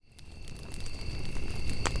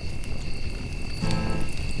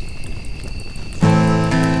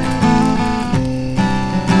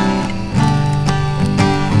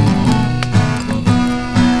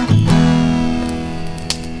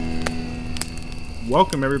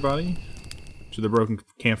Welcome, everybody, to the Broken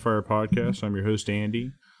Campfire Podcast. I'm your host,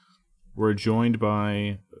 Andy. We're joined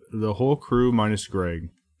by the whole crew minus Greg.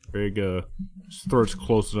 Greg, his throat's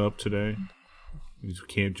closing up today. He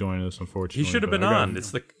can't join us, unfortunately. He should have been on.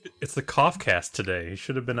 It's the cough cast today. He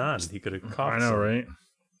should have been on. He could have coughed. I know, right?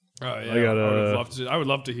 Oh yeah, I would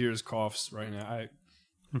love to hear his coughs right now. I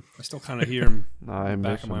still kind of hear him in the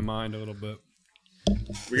back of my mind a little bit.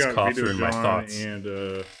 We got coughs Vito, are in my John, thoughts.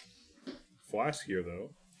 And Flask here, though.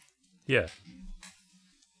 Yeah.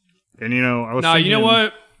 And I was Now, thinking, you know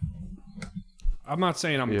what? I'm not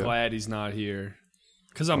saying I'm glad he's not here,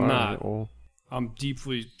 because I'm not. I'm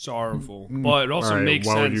deeply sorrowful, but it also makes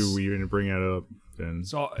why sense. would you even bring that up then?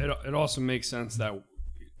 So it also makes sense that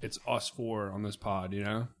it's us four on this pod, you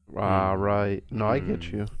know? Right. No, I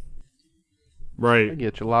get you. Right. I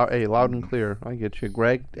get you. Loud and clear. I get you.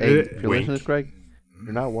 Greg, if you're listening to this, Greg,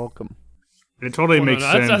 you're not welcome. It totally makes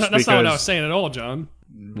sense. That's not what I was saying at all, John.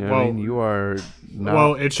 I mean, you are not...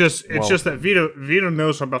 Well, it's just that Vito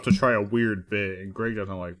knows I'm about to try a weird bit, and Greg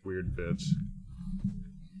doesn't like weird bits.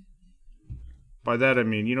 By that I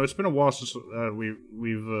mean, it's been a while since we've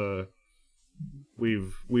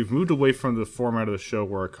moved away from the format of the show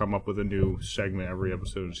where I come up with a new segment every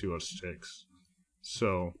episode and see what sticks.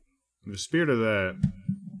 So, in the spirit of that,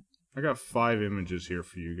 I got 5 images here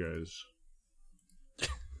for you guys.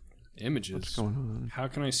 Images? What's going on? How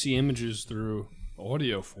can I see images through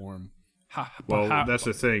audio form? That's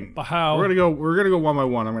the thing. But how? We're gonna go one by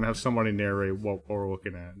one. I'm gonna have somebody narrate what we're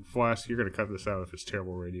looking at. Flask, you're gonna cut this out if it's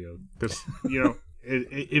terrible radio, because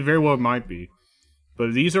it very well might be.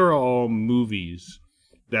 But these are all movies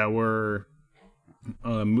that were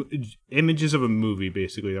images of a movie,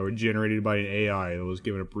 basically, that were generated by an AI that was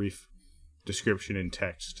given a brief description in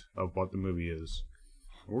text of what the movie is.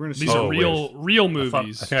 We're gonna see these are real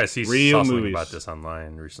movies. I think I see real something movies about this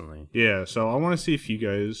online recently. Yeah, so I want to see if you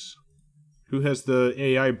guys, who has the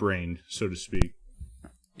AI brain, so to speak.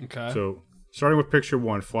 Okay. So, starting with picture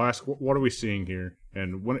 1, Flask, what are we seeing here?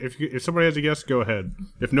 And if somebody has a guess, go ahead.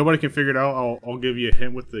 If nobody can figure it out, I'll give you a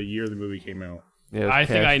hint with the year the movie came out. Yeah, I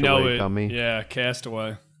think I know it. Dummy. Yeah,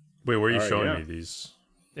 Castaway. Wait, where are you showing yeah. me these?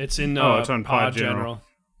 It's in it's on Pod General. General.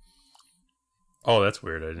 Oh, that's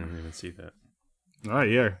weird. I didn't even see that. All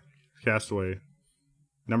right, yeah. Castaway.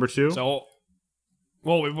 Number 2? So,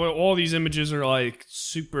 all these images are like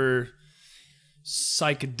super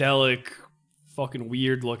psychedelic, fucking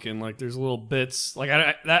weird looking. Like there's little bits. Like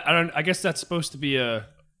I guess that's supposed to be a.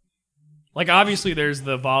 Like obviously there's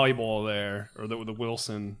the volleyball there or the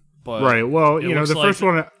Wilson, but right. Well, the like, first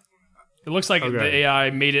one. It looks like Okay. the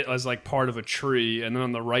AI made it as like part of a tree, and then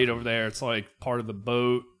on the right over there, it's like part of the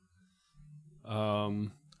boat.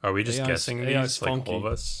 Are we just AI's guessing AI's these, like funky. all of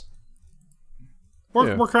us?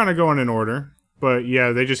 We're kind of going in order, but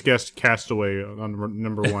yeah, they just guessed Castaway on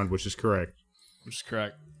number 1, which is correct. Which is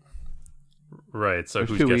correct. Right, so It's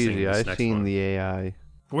who's too guessing easy. this I've next seen one? the AI.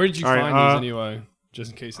 Where did you All find right, these anyway? Just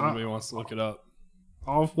in case anybody wants to look it up.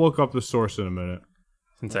 I'll look up the source in a minute.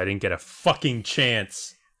 Since I didn't get a fucking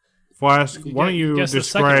chance. Flask, why don't you guess the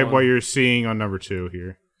second describe one. what you're seeing on number 2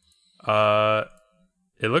 here?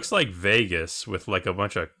 It looks like Vegas with like a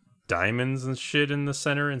bunch of diamonds and shit in the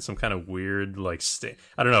center and some kind of weird like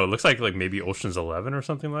I don't know. It looks like maybe Ocean's 11 or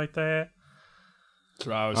something like that. That's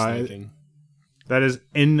what I was thinking. That is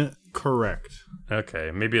incorrect.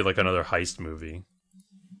 Okay, maybe like another heist movie.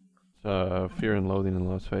 Fear and Loathing in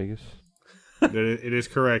Las Vegas. It is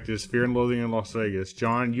correct. It's Fear and Loathing in Las Vegas.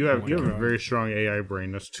 John, you have a very strong AI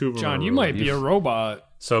brain. That's 2 of them. John, you might be a robot.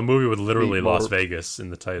 So a movie with literally People- Las Vegas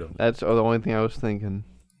in the title. That's the only thing I was thinking.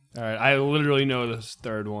 All right, I literally know this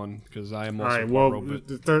third one because I am All also right. a Well, robot.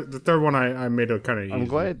 the third one I made a kind of easy. I'm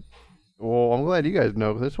glad. Well, I'm glad you guys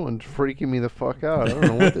know. 'Cause this one's freaking me the fuck out. I don't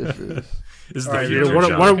know what this is. This is All the right, future, Vito,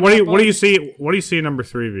 John. what do you see? What do you see in number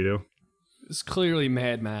 3, Vito? It's clearly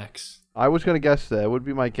Mad Max. I was gonna guess that. It would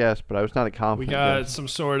be my guess, but I was not a We confident. got guess. some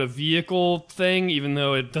sort of vehicle thing, even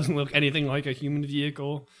though it doesn't look anything like a human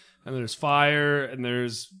vehicle. And there's fire, and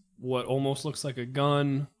there's what almost looks like a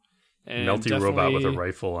gun. And Melty robot with a definitely-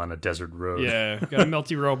 rifle on a desert road. Yeah, we got a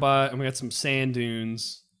melty robot, and we got some sand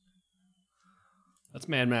dunes. That's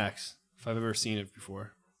Mad Max, if I've ever seen it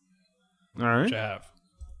before, All right. which I have.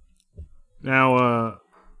 Now,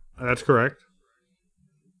 that's correct.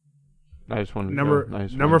 Nice one.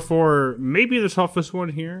 Number 4, maybe the toughest one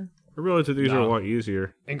here. I realize that these are a lot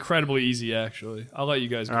easier. Incredibly easy, actually. I'll let you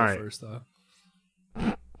guys go All right. first, though.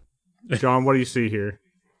 John, what do you see here?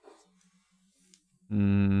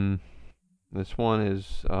 This one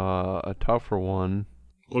is a tougher one.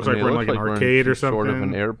 Looks I like mean, we're it in looks like an we're in arcade or some something. Sort of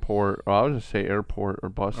an airport. Oh, I was gonna say airport or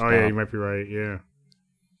bus Oh stop. yeah, you might be right. Yeah.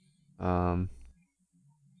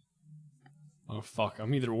 Oh fuck!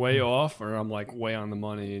 I'm either way off or I'm like way on the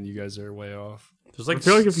money, and you guys are way off. There's like I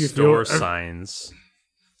feel like if you store feel- signs.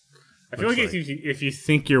 I feel like Looks if you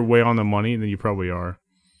think you're way on the money, then you probably are.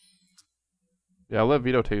 Yeah, I'll let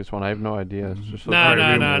Vito take this one. I have no idea. It's just No, Alright,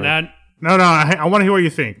 no, we no, will. no. No, I want to hear what you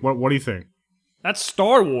think. What do you think? That's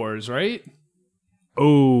Star Wars, right?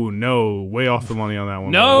 Oh no, way off the money on that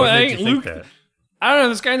one. No, What that made ain't you think Luke. that? I don't know.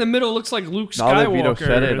 This guy in the middle looks like Luke now that Vito Skywalker.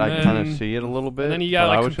 said it, and I kind of then- see it a little bit. And then you but got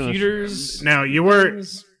I like was gonna computers. Now you weren't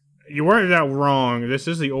that wrong. This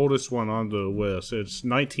is the oldest one on the list. It's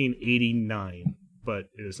 1989, but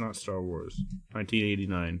it is not Star Wars.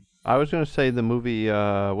 1989. I was gonna say the movie.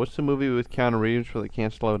 What's the movie with Keanu Reeves where they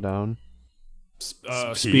can't slow down?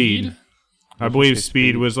 Speed. I believe say Speed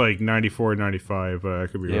Speed. was like 94, 95. I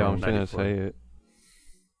could be Yeah, wrong. I'm gonna 94. say it.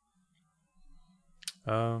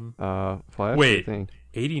 Flash. Wait. I think.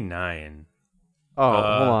 89. Oh,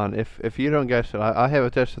 hold on. If you don't guess it, I have a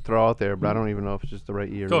test to throw out there, but I don't even know if it's just the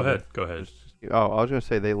right year. Go either. ahead. Oh, I was gonna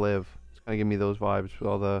say They Live. It's gonna give me those vibes with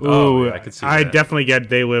all the. Ooh, yeah, I could see I that. definitely get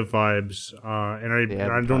They Live vibes, and The I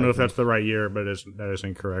don't know if advertising. that's the right year, but that is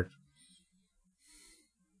incorrect.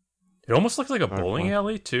 It almost looks like a Alright, bowling fine.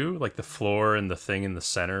 alley too, like the floor and the thing in the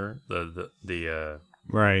center, the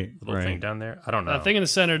Right, little thing down there. I don't know. That thing in the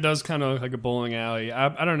center does kind of look like a bowling alley.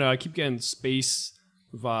 I don't know. I keep getting space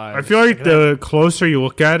vibes. I feel like the closer you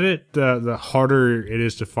look at it, the harder it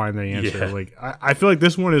is to find the answer. Yeah. Like I feel like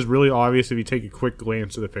this one is really obvious if you take a quick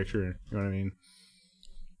glance at the picture. You know what I mean?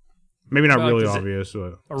 Maybe not Well, really is it- obvious, but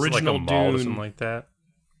Is it original like a mall or Dune. something like that.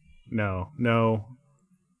 no.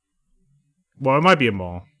 Well, it might be a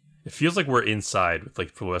mall. It feels like we're inside with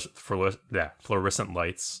like fluorescent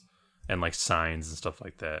lights and like signs and stuff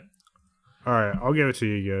like that. All right, I'll give it to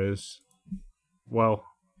you guys. Well,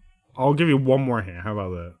 I'll give you one more hint. How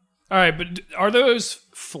about that? All right, but are those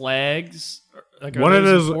flags? Like, are One of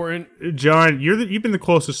those- important? John, you've been the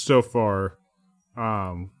closest so far.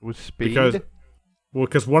 With Speed.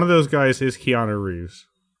 Because one of those guys is Keanu Reeves.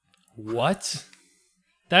 What?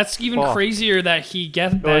 That's even Fuck. crazier that he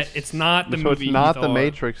get that it's not the so movie. it's not he the thought.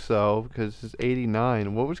 Matrix though, because it's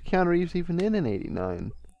 89. What was Keanu Reeves even in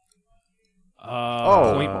 89?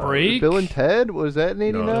 Point Break. Bill and Ted, was that in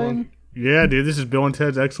 89? Yeah, dude, this is Bill and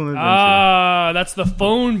Ted's Excellent Adventure. Ah, that's the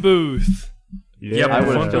phone booth. Yeah, I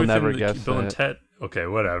would've Phone still booth never and guessed Bill and that. Ted. Okay,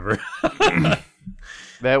 whatever.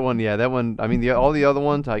 That one. I mean, all the other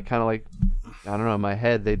ones, I kind of like. I don't know. In my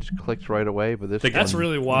head, they just clicked right away. But this That's one,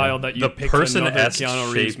 really wild that you The picked person another S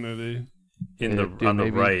Keanu Reeves shape- movie. In Yeah, the dude, on the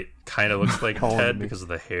maybe- right, kind of looks like Calling Ted me. because of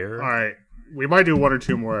the hair. All right, we might do one or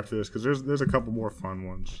two more after this because there's a couple more fun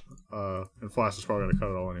ones. And Flash is probably gonna cut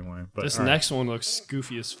it all anyway. But This all right. next one looks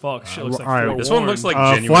goofy as fuck. Shit looks like all right. Forewarned. This one looks like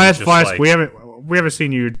genuinely Flash, just Flash. like, We haven't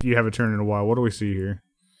seen you have a turn in a while. What do we see here?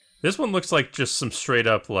 This one looks like just some straight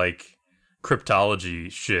up like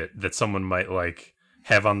cryptology shit that someone might like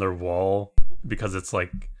have on their wall because it's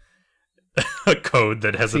like a code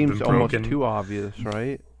that hasn't seems been almost broken. too obvious,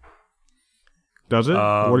 right? Does it?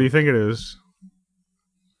 What do you think it is?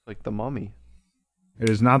 Like the Mummy. It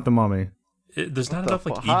is not the Mummy. There's not the enough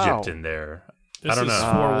like fu- how? Egypt in there. This I don't is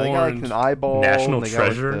know. They got like Forewarned. an eyeball. National and they got, like,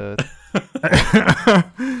 treasure? the-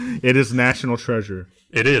 It is National Treasure.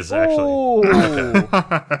 It is actually. Oh!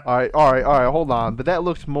 all right. Hold on, but that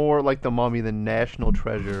looks more like the Mummy than National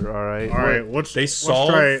Treasure. All right. All right, They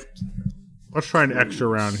let's try an extra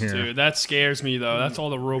round here. Dude, that scares me though. That's all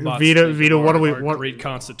the robots. Vito, think Vito, of what our- do we- our what- great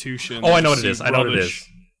Constitution? Oh, I know what it See is. I know what it rubbish. is.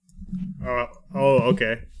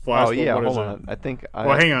 Okay. Flash, Oh yeah. what is Hold it? on. I think.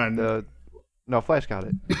 Well, hang on. No, Flash got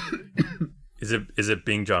it. Is it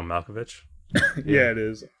being John Malkovich? Yeah, it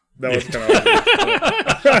is. That was kind of.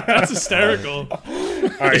 That's hysterical. All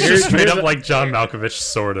right, It's just straight up like John Malkovich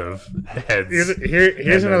sort of heads. here's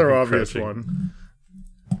and another then obvious crouching. one.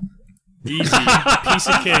 Easy piece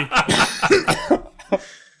of cake.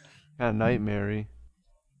 Kind of nightmare-y.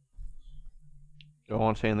 Do I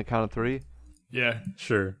want to say in the count of three? Yeah,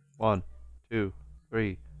 Sure. 1, 2,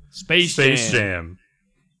 3. Space Jam.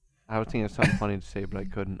 I was thinking of something funny to say, but I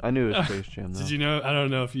couldn't. I knew it was Space Jam, though. Did you know? I don't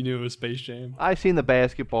know if you knew it was Space Jam. I seen the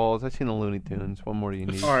basketballs. I seen the Looney Tunes. What more do you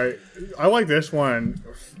need? All right, I like this one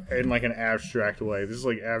in like an abstract way. This is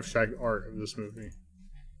like abstract art of this movie.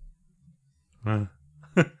 I'm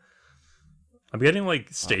getting like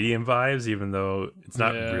stadium vibes, even though it's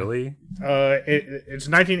not Yeah. really. It's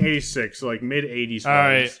 1986, so like mid 80s. All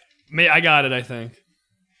right, I got it. I think.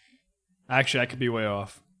 Actually, I could be way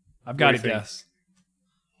off. I've got do to you think? guess.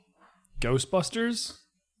 Ghostbusters?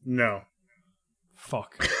 No.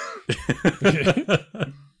 Fuck.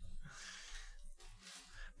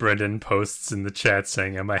 Brendan posts in the chat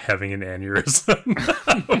saying, "Am I having an aneurysm?"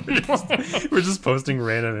 we're just posting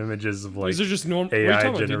random images of like These are just normal. AI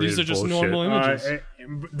These generated are just bullshit. normal images.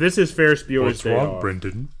 This is Ferris Bueller's What's Day wrong, Off.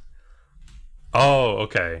 Brendan? Oh,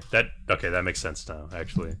 okay. That makes sense now.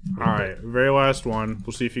 Actually, All right, very last one.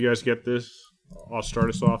 We'll see if you guys get this. I'll start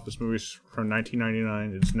us off. This movie's from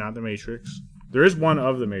 1999. It's not The Matrix. There is one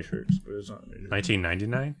of The Matrix, but it's not The Matrix.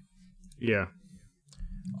 1999. Yeah.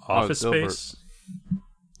 Office Dilbert. Space.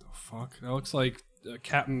 Fuck, that looks like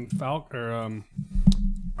Captain Falcon or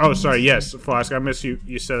Oh, sorry. Yes, Flask. I missed you.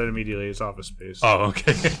 You said it immediately. It's Office Space. Oh,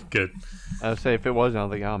 okay, good. I would say if it was, I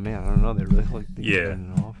was like, oh man, I don't know. They really like these Yeah.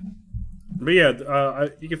 off. But yeah,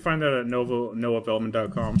 you can find that at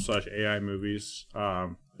noahbellman.com/AI movies.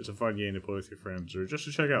 It's a fun game to play with your friends or just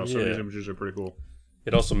to check out. Some of Yeah. these images are pretty cool.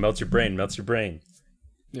 It also melts your brain. Melts your brain.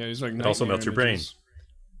 yeah, he's like It also melts your brain.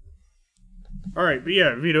 All right, but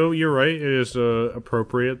yeah, Vito, you're right. It is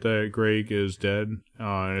appropriate that Greg is dead,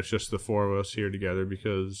 and it's just the four of us here together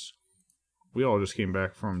because we all just came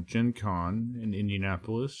back from Gen Con in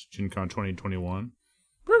Indianapolis, Gen Con 2021.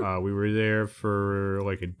 We were there for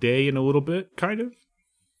like a day and a little bit, kind of.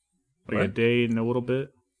 Like a What? day and a little bit.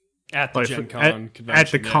 At the Like, Gen at- Con convention.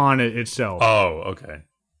 At the yeah. con itself. Oh, okay.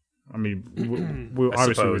 I mean, I obviously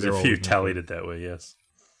we suppose were there if all you weekend, tallied but it that way, yes.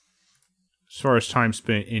 as far as time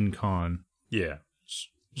spent in con. Yeah.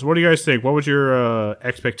 So what do you guys think? What was your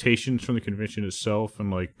expectations from the convention itself, and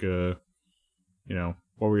like, what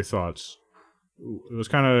were your thoughts? It was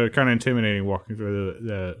kind of intimidating walking through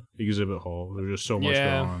the exhibit hall. There was just so much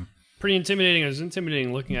Yeah. going on. Pretty intimidating. It was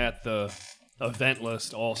intimidating looking at the event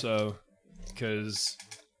list also, because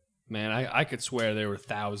man, I could swear there were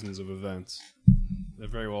thousands of events. There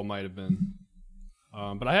very well might have been.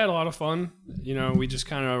 But I had a lot of fun. You know, we just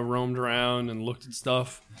kind of roamed around and looked at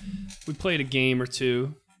stuff. We played a game or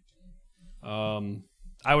two.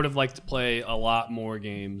 I would have liked to play a lot more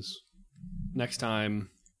games. Next time,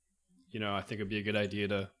 I think it'd be a good idea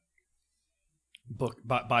to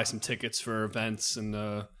buy some tickets for events and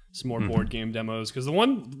some more board game demos. Because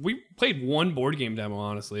we played one board game demo,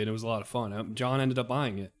 honestly, and it was a lot of fun. John ended up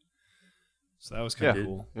buying it. So that was kind Yeah. of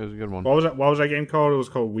cool. It was a good one. What was that game called? It was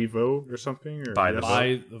called We Vote or something. Or By the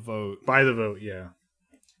Buy the vote. By the Vote. Yeah.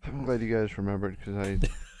 I'm glad you guys remembered because I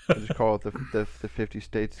just call it the 50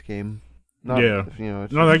 states game. Not, Yeah.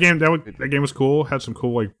 It's No, that game was cool. Had some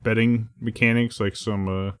cool like betting mechanics, like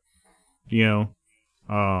some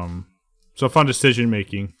so fun decision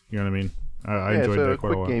making. You know what I mean? I enjoyed it's that a quite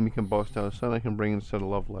a quick lot. game you can bust out. Something I can bring instead of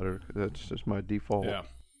love letter. 'Cause that's just my default. Yeah.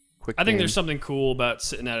 Quick. I think game. there's something cool about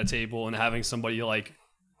sitting at a table and having somebody like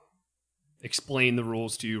explain the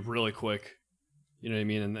rules to you really quick. You know what I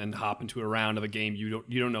mean? And hop into a round of a game you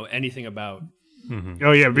don't know anything about.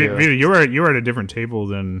 Oh yeah, Yeah. Vita, you were at a different table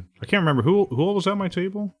than I can't remember who was at my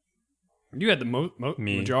table. You had the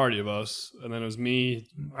Me. majority of us, and then it was me.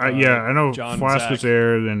 Yeah, I know John, Flask Zach. was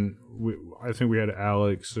there. Then I think we had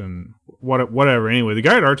Alex and whatever. Anyway, the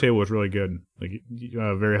guy at our table was really good. Like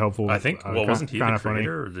very helpful. I think. Wasn't he the kinda funny.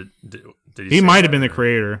 creator? Or did he He say might that, have been the or-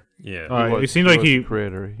 creator. Yeah. It seemed like was he. the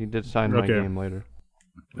creator. He did sign my Okay. game later.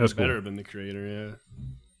 That's Better cool. have been the creator. Yeah.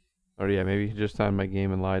 Or yeah, maybe he just signed my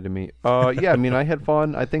game and lied to me. Yeah, I mean, I had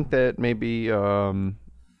fun. I think that maybe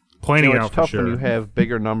Planning it's out for tough sure. when you have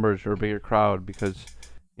bigger numbers or a bigger crowd because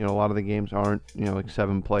a lot of the games aren't like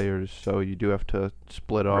 7 players, so you do have to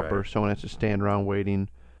split up Right. or someone has to stand around waiting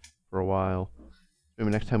for a while. Maybe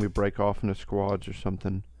next time we break off into squads or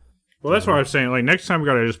something. Well, that's what I was saying. Like next time we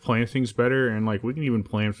gotta just plan things better, and like we can even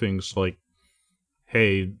plan things like,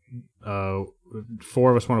 hey,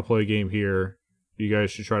 4 of us want to play a game here. You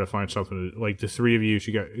guys should try to find something. Like the 3 of you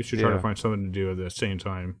should try to Yeah. find something to do at the same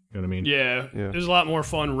time. You know what I mean? Yeah. Yeah. It was a lot more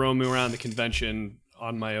fun roaming around the convention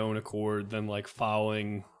on my own accord than like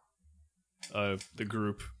following the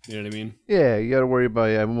group. You know what I mean? Yeah, you got to worry about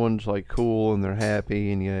everyone's like cool and they're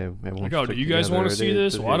happy and everyone's Like, oh, do stuck you guys together. want to see It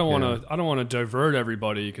this? is- Well, I don't yeah. want to. I don't want to divert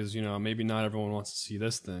everybody because maybe not everyone wants to see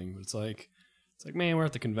this thing. But it's like, man, we're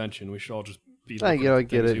at the convention. We should all just be. I looking at the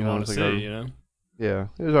get things it, we you know, want it's to like see. our- Yeah,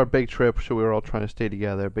 it was our big trip, so we were all trying to stay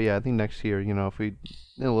together. But yeah, I think next year, if we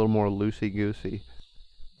a little more loosey goosey.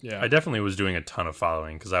 Yeah. I definitely was doing a ton of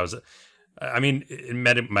following because it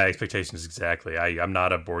met my expectations exactly. I'm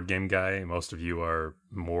not a board game guy. Most of you are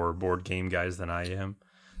more board game guys than I am.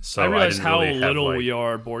 So I realized didn't how really have, little like- we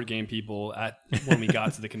are board game people when we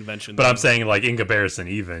got to the convention. But though. I'm saying, like, in comparison,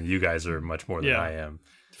 even you guys are much more than Yeah, I am.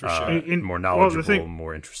 for sure. More well, the knowledgeable, thing-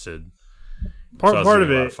 more interested. Part So I was of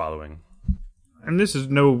doing a lot it, following. and this is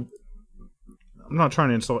no. I'm not trying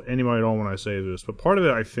to insult anybody at all when I say this, but part of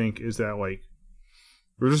it I think is that like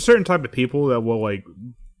there's a certain type of people that will like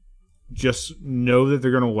just know that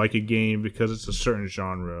they're going to like a game because it's a certain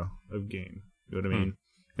genre of game. You know what I mean?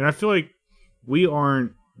 And I feel like we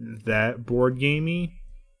aren't that board gamey.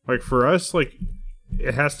 Like, for us, like,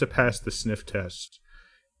 it has to pass the sniff test.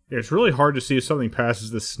 It's really hard to see if something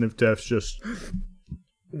passes the sniff test just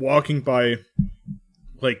walking by,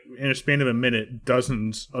 like, in a span of a minute,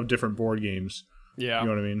 dozens of different board games. Yeah. You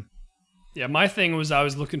know what I mean? Yeah, my thing was I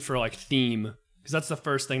was looking for, like, theme. Because that's the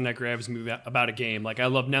first thing that grabs me about a game. Like, I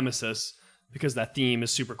love Nemesis because that theme is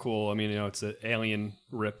super cool. I mean, you know, it's an alien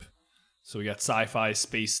rip. So we got sci-fi,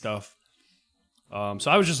 space stuff. So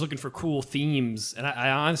I was just looking for cool themes. And I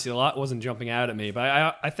honestly, a lot wasn't jumping out at me.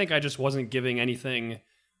 But I think I just wasn't giving anything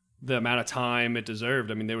the amount of time it deserved.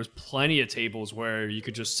 I mean, there was plenty of tables where you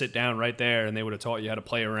could just sit down right there and they would have taught you how to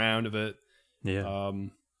play a round of it. Yeah.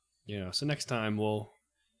 You know, so next time we'll...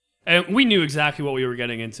 And we knew exactly what we were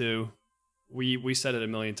getting into. We said it a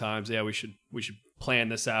million times. Yeah, we should plan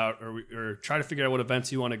this out or try to figure out what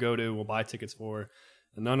events you want to go to. We'll buy tickets for,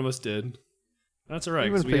 and none of us did. That's all right.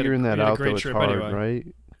 Even figuring that out, though, it's hard, anyway. Right?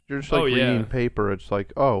 You're just like reading paper. It's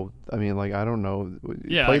like, oh, I mean, like, I don't know.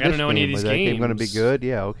 Yeah, play like, I don't know any of these Is that game going to be games. good?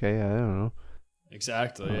 Yeah, okay, I don't know.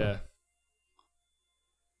 Exactly. Yeah.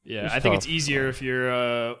 Yeah, It's I think tough. it's easier if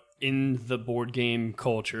you're in the board game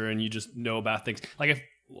culture and you just know about things. Like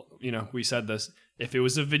if we said this. If it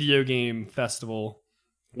was a video game festival,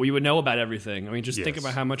 we would know about everything. I mean, just think Yes.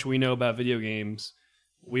 about how much we know about video games.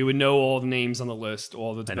 We would know all the names on the list,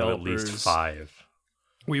 all the I know developers. at least 5.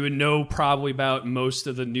 We would know probably about most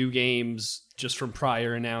of the new games just from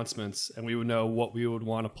prior announcements, and we would know what we would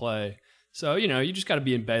want to play. So, you just got to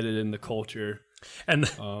be embedded in the culture. And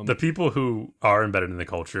the people who are embedded in the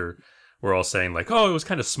culture were all saying, like, oh, it was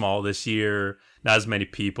kind of small this year, not as many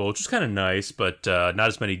people, which is kind of nice, but not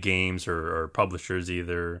as many games or publishers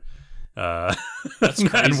either. That's And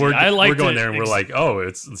crazy. we're liked going it there and we're like, oh,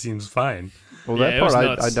 it seems fine. Well, Yeah, that it was part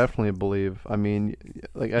nuts. I definitely believe. I mean,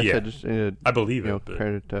 like I Yeah. said, just I believe you know, it. But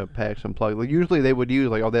compared to PAX Unplugged. Like usually they would use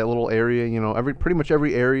like all that little area, pretty much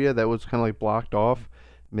every area that was kind of like blocked off.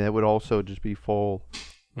 I mean, that would also just be full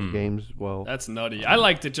of games. Well, That's nutty. I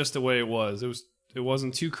liked it just the way it was. It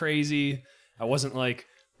wasn't too crazy. I wasn't like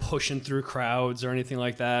pushing through crowds or anything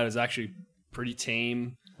like that. It was actually pretty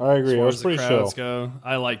tame. I As agree. It far was as the pretty crowds chill. go,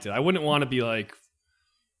 I liked it. I wouldn't want to be like,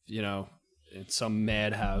 in some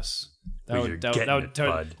madhouse. Where you're getting it,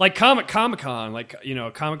 bud. Like Comic-Con, like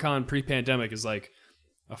Comic-Con pre-pandemic is like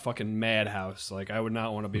a fucking madhouse. Like I would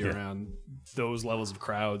not want to be around those levels of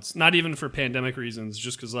crowds. Not even for pandemic reasons,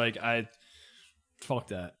 just because like fuck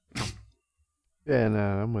that. yeah, no,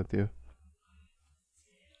 I'm with you.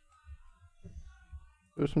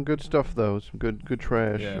 There's some good stuff though. Some good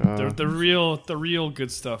trash. Yeah, the real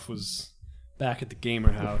good stuff was back at the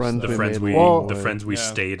gamer house. friends the we friends made we along the way. friends we Yeah.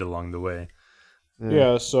 stayed along the way.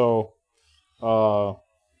 Yeah, so, there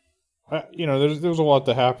was a lot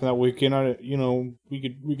that happened that weekend.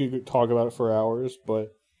 We could talk about it for hours, but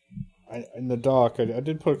in the doc, I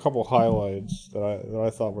did put a couple highlights that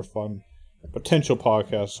I thought were fun. Potential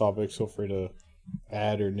podcast topics. Feel free to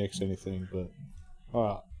add or nix anything, but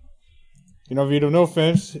Vito, no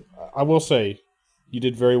offense, I will say you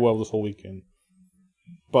did very well this whole weekend,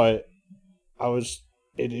 but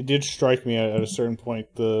It did strike me at a certain point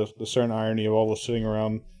the certain irony of all the sitting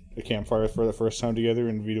around the campfire for the first time together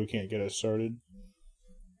and Vito can't get it started.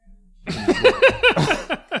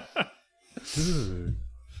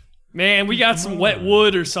 Man, we got some wet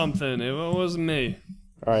wood or something. It wasn't me.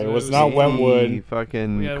 All right, it was He- not He Wentwood.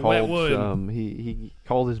 fucking We had called Wetwood. he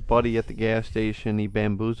called his buddy at the gas station. He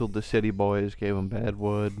bamboozled the city boys, gave him bad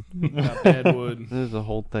wood. Got bad wood. This is a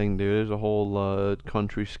whole thing, dude. There's a whole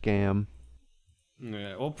country scam.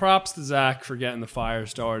 Yeah. Well, props to Zach for getting the fire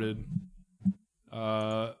started.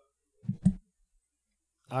 I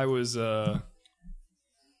was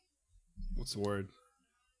what's the word?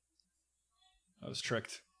 I was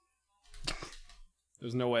tricked.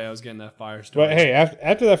 There's no way I was getting that fire started. But hey,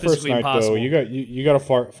 after that first Physically night impossible. though, you got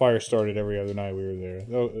a fire started every other night we were there.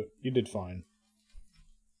 Though you did fine.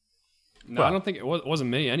 No, I don't think it wasn't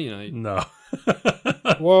me any night. No.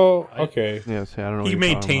 Well, okay. Yeah, see, I don't know. He what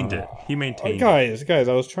you're talking maintained it. about. He maintained it. Guys,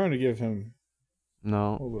 I was trying to give him a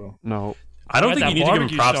No, little. no. I don't Got think that you need to give him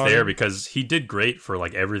barbecue props started. there because he did great for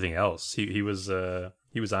like everything else. He was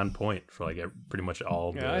on point for like pretty much all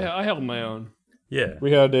of the Yeah, I held my own. yeah.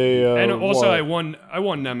 We had a And also, what? I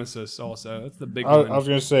won Nemesis. Also, that's the big I one. was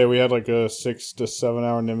gonna say we had like a 6 to 7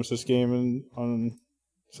 hour Nemesis game on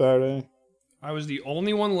Saturday. I was the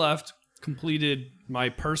only one left. Completed my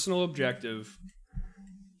personal objective.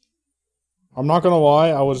 I'm not gonna lie,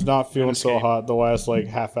 I was not feeling so escape. hot the last like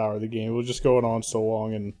half hour of the game. It was just going on so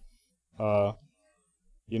long, and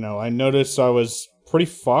I noticed I was pretty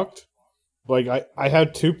fucked. Like, I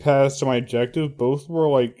had 2 paths to my objective. Both were,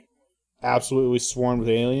 like, absolutely swarmed with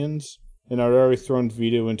aliens. And I'd already thrown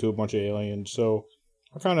Vito into a bunch of aliens. So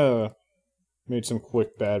I kind of made some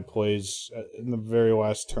quick bad plays in the very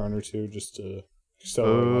last turn or two just to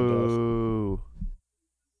accelerate my death. Ooh.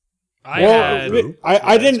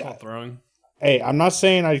 I didn't. Throwing. Hey, I'm not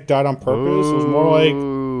saying I died on purpose. It was more like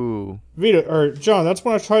Ooh. Vito or John. That's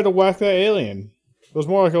when I tried to whack that alien. It was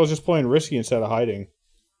more like I was just playing risky instead of hiding.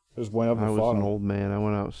 I just went up and I was fought an him. old man. I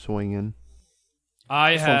went out swinging.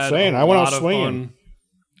 That's what I'm had saying. a I went out lot of swinging. fun.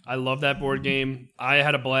 I love that board game. I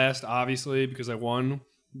had a blast, obviously, because I won.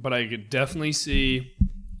 But I could definitely see.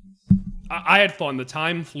 I had fun. The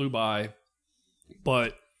time flew by,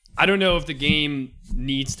 but I don't know if the game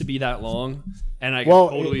needs to be that long. And I can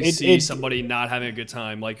totally see somebody not having a good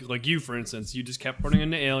time. Like you, for instance, you just kept running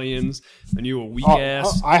into aliens, and you were weak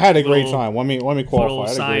ass. I had a great time. Let me qualify. Little I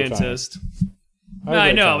had a scientist. great time.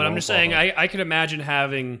 I know, but I'm just saying I could imagine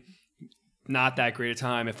having not that great a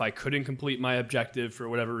time if I couldn't complete my objective for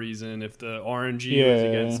whatever reason, if the RNG was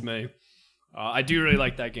against me. I do really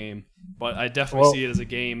like that game, but I definitely see it as a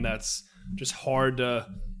game that's just hard to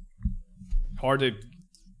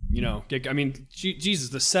get. I mean, Jesus,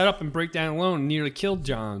 the setup and breakdown alone nearly killed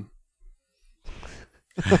John.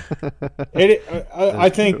 I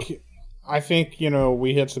think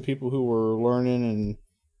we had some people who were learning and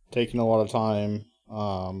taking a lot of time.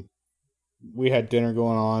 We had dinner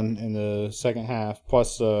going on in the second half.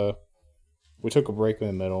 Plus, we took a break in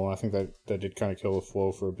the middle, and I think that did kind of kill the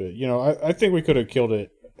flow for a bit. I think we could have killed it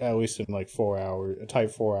at least in like 4 hours, a tight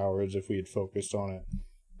 4 hours, if we had focused on it,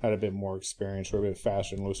 had a bit more experience, or a bit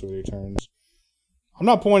faster and looser with your turns. I'm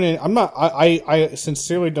not pointing. I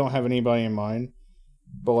sincerely don't have anybody in mind,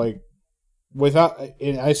 but like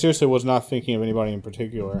I seriously was not thinking of anybody in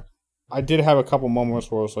particular. I did have a couple moments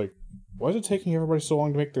where I was like, why is it taking everybody so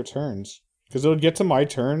long to make their turns? Because it would get to my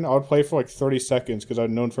turn, I would play for like 30 seconds because I'd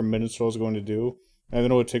known for minutes what I was going to do, and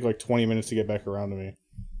then it would take like 20 minutes to get back around to me.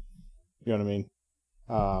 You know what I mean?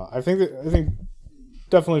 I think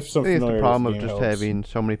definitely some. I think it's the familiarity problem with of the just game helps. having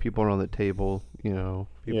so many people around the table. People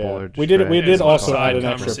are. We did distracted. also side add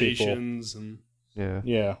an extra people. conversations and Yeah.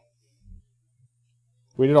 Yeah.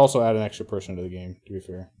 We did also add an extra person to the game, to be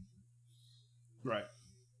fair. right.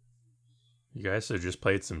 You guys have just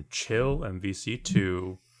played some chill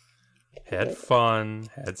MVC2, had fun,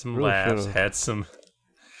 had some Really laughs, should've. had some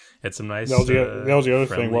nice. That was the other thing.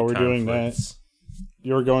 friendly While we're doing that, conflicts.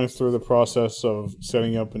 you were going through the process of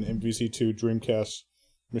setting up an MVC2 Dreamcast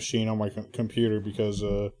machine on my computer because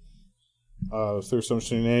through some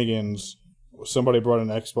shenanigans, somebody brought an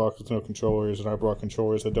Xbox with no controllers, and I brought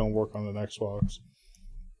controllers that don't work on an Xbox.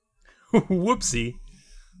 Whoopsie.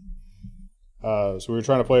 So we were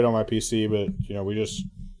trying to play it on my PC, but we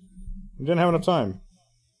didn't have enough time.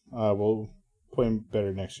 We'll play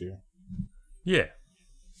better next year. Yeah.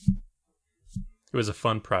 It was a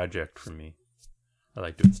fun project for me. I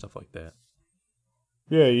like doing stuff like that.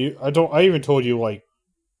 Yeah, I even told you like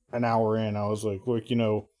an hour in. I was like, look,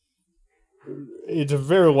 it's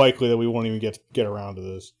very likely that we won't even get around to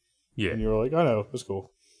this. Yeah. And you were like, I know, that's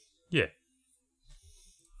cool. Yeah.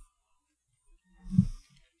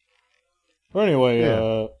 But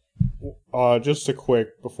anyway, just a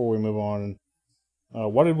quick before we move on.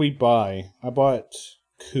 What did we buy? I bought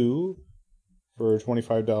Coup for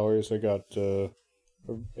 $25. I got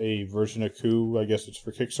a version of Coup. I guess it's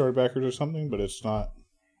for Kickstarter backers or something, but it's not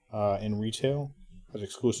in retail. It has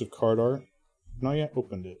exclusive card art. Not yet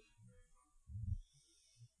opened it.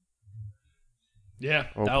 Yeah,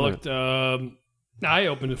 Open that looked. I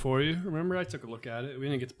opened it for you. Remember, I took a look at it. We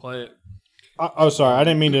didn't get to play it. Oh, sorry. I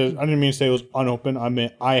didn't mean to say it was unopened. I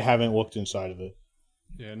meant I haven't looked inside of it.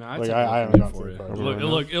 Yeah, no, I Like, took I a haven't look gone for through you. the It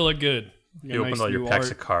cards. looked good. You You opened all your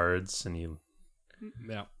packs of cards and you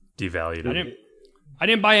Yeah, devalued it. I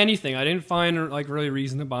didn't buy anything. I didn't find like really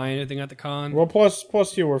reason to buy anything at the con. Well,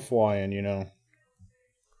 plus you were flying,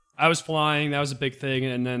 I was flying. That was a big thing,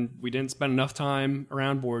 and then we didn't spend enough time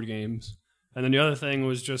around board games. And then the other thing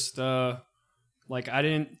was just like I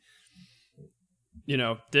didn't.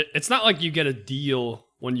 It's not like you get a deal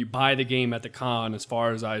when you buy the game at the con, as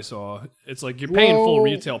far as I saw. It's like you're paying full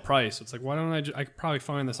retail price. It's like, why don't I could probably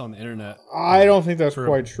find this on the internet. I don't think that's For-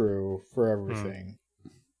 quite true for everything.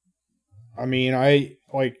 I mean, I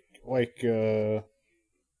like the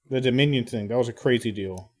Dominion thing. That was a crazy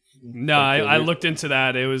deal. No, I looked into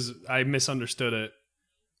that. I misunderstood it.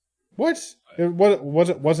 What?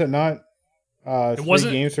 Was it not? It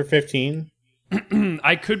wasn't- games for 15.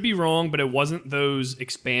 I could be wrong, but it wasn't those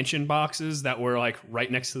expansion boxes that were like right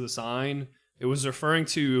next to the sign. It was referring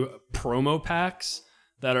to promo packs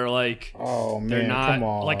that are like Oh man, they're not come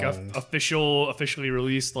on. like officially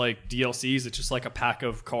released like DLCs. It's just like a pack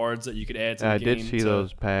of cards that you could add to the I game. did see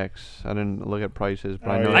those packs. I didn't look at prices, but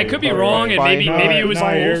I Oh, know yeah, I you're could be probably wrong, right. and maybe it was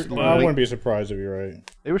you're- both, I but wouldn't be surprised if you're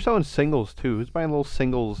right. they were selling singles too. Who's buying little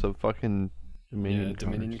singles of fucking Dominion yeah,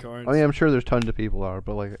 Dominion cards. I mean, I'm sure there's tons of people are,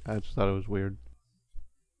 but like I just thought it was weird.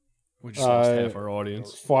 We just lost half our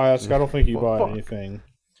audience. Flask, I don't think you Well, bought fuck. anything.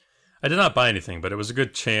 I did not buy anything, but it was a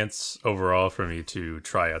good chance overall for me to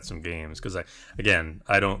try out some games because I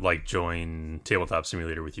don't like join Tabletop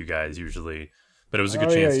Simulator with you guys usually, but it was a good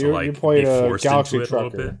chance to like you played be forced Galaxy into it a little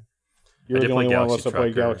Trucker. bit. You're did the play only one of us Galaxy that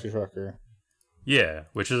played Trucker. Galaxy Trucker. Yeah,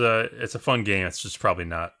 which is it's a fun game. It's just probably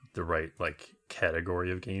not the right like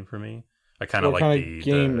category of game for me. I kind of What like kind of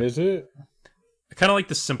game is it? I kind of like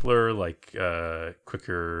the simpler, like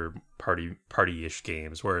quicker party-ish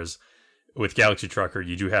games. Whereas with Galaxy Trucker,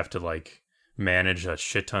 you do have to like manage a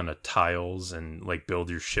shit ton of tiles and like build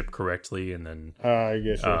your ship correctly, and then I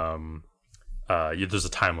guess. You. there's a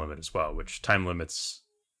time limit as well, which time limits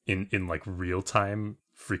in like real time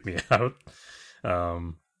freak me out.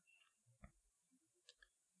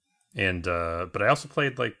 But I also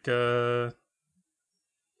played like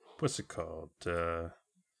what's it called?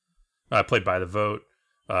 I played By the Vote.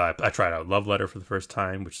 I tried out Love Letter for the first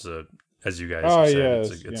time, which is as you guys have said,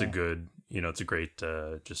 it's a good, it's a great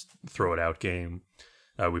just throw it out game.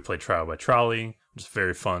 We played Trial by Trolley, which is a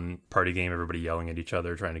very fun party game. Everybody yelling at each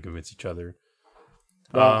other, trying to convince each other.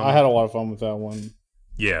 I had a lot of fun with that one.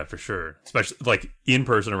 Yeah, for sure. Especially like in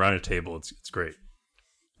person around a table, it's great.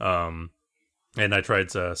 And I tried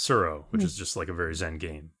Suro, which is just like a very zen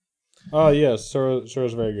game. Oh yes,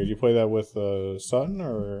 Suro's very good. You play that with Sutton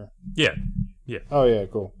or? Yeah. Oh yeah,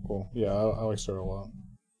 cool. Yeah, I like Suro a lot.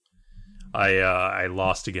 I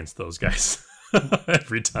lost against those guys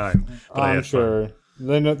every time. But I I'm had sure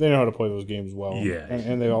they know how to play those games well. Yeah.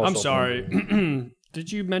 and they also. I'm sorry. Did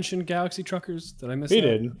you mention Galaxy Truckers? Did I miss He that?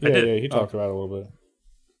 did. I did. Yeah, he talked about it a little bit.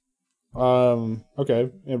 Okay.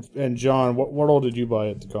 And John, what all did you buy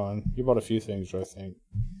at the con? You bought a few things, I think.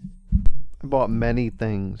 I bought many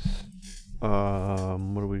things. What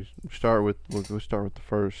do we start with? We'll start with the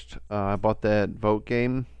first. I bought that vote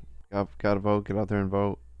game. Got to vote. Get out there and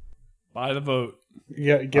vote. Buy the vote.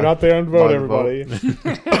 Yeah, get out there and vote, Buy the everybody.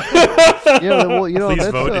 Yeah, well, Please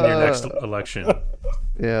that's, vote in your next election.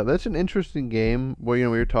 Yeah, that's an interesting game where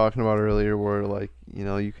we were talking about earlier where like,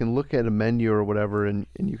 you can look at a menu or whatever and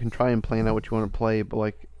you can try and plan out what you want to play, but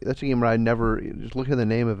like that's a game where I never just look at the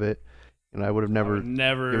name of it and I would have never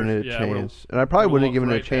given it a chance. And I probably wouldn't have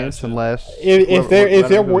given it a chance unless if there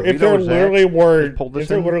literally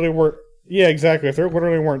weren't yeah, exactly. If there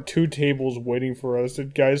literally weren't two tables waiting for us,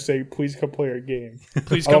 and guys say, "Please come play our game."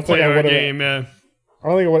 Please come play our game, yeah. I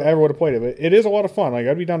don't think I would ever have played it, but it is a lot of fun. Like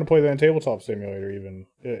I'd be down to play that in Tabletop Simulator. Even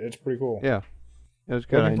it's pretty cool. Yeah, it was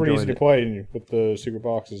good. It'd be pretty easy to play with the secret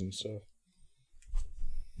boxes and stuff.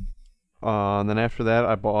 And then after that,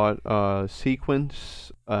 I bought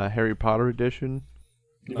Sequence Harry Potter edition.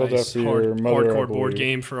 You built that for your mother, hardcore board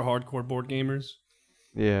game for hardcore board gamers.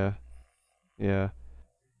 Yeah.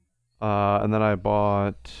 And then I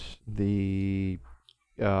bought the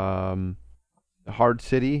Hard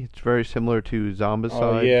City. It's very similar to Zombicide.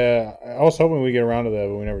 Oh yeah, I was hoping we get around to that,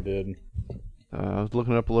 but we never did. I was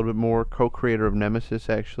looking up a little bit more. Co-creator of Nemesis,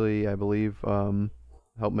 actually, I believe,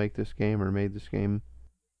 helped make this game or made this game.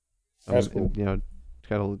 That's cool. It's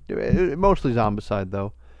got mostly Zombicide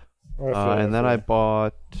though. And then I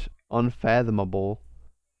bought Unfathomable.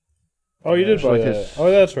 Oh, you did buy like that. this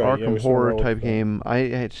Oh, that's right. Arkham horror type game.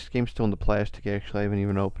 This game's still in the plastic. Actually, I haven't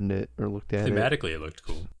even opened it or looked at it. Thematically, it looked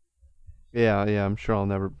cool. Yeah. I'm sure I'll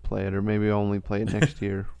never play it, or maybe I'll only play it next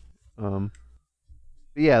year.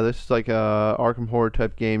 Yeah, this is like a Arkham horror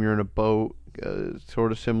type game. You're in a boat,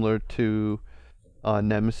 sort of similar to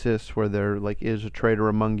Nemesis, where there like is a traitor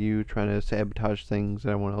among you trying to sabotage things,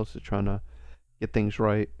 and everyone else is trying to get things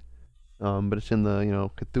right. But it's in the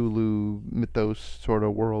Cthulhu mythos sort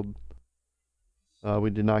of world.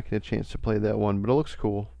 We did not get a chance to play that one, but it looks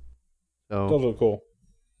cool. So Those look cool.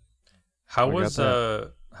 How I was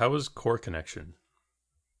got Core Connection?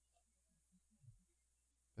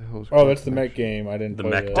 Oh, that's the mech game. I didn't The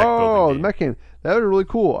play mech that. deck building Oh, the game. mech game. That was really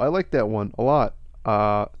cool. I like that one a lot.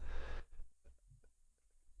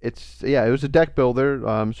 It was a deck builder.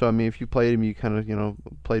 So I mean, if you played him, you kind of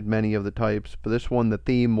played many of the types. But this one, the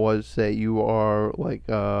theme was that you are like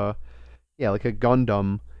like a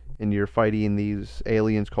Gundam, and you're fighting these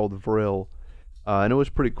aliens called Vril, and it was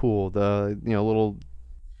pretty cool. The little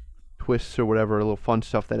twists or whatever, little fun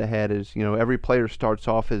stuff that it had is every player starts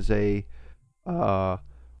off as a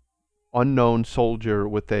unknown soldier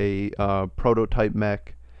with a prototype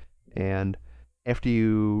mech, and after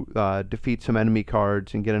you defeat some enemy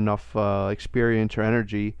cards and get enough experience or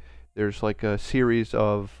energy, there's like a series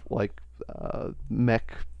of like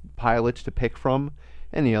mech pilots to pick from,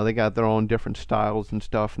 and they got their own different styles and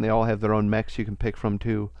stuff, and they all have their own mechs you can pick from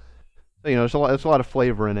too. So, there's a lot of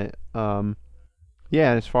flavor in it.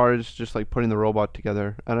 Yeah, and as far as just like putting the robot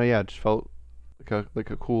together, I know. Yeah, it just felt like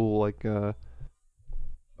a cool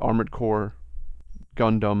Armored Core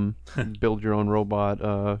Gundam build your own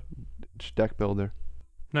robot deck builder.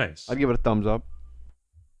 Nice. I'd give it a thumbs up.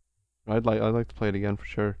 I'd like to play it again for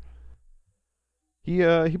sure.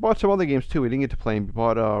 He bought some other games too. We didn't get to play him. He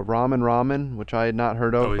bought Ramen, which I had not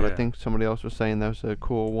heard of, but I think somebody else was saying that was a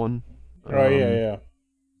cool one. Oh yeah.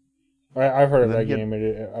 I've heard of that game.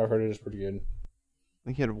 I've heard it is pretty good. I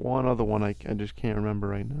think he had one other one I just can't remember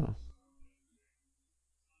right now.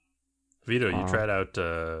 Vito, you tried out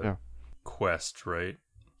Quest, right?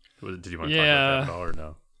 Did you want to talk about that at all or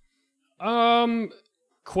no?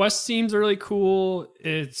 Quest seems really cool.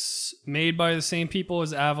 It's made by the same people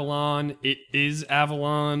as Avalon. It is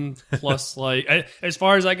Avalon plus as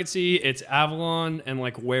far as I could see, it's Avalon and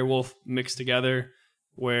like Werewolf mixed together,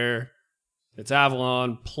 where it's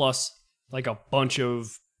Avalon plus like a bunch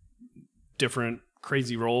of different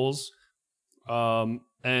crazy roles.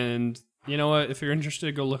 And you know what? If you're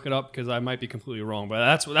interested, go look it up because I might be completely wrong. But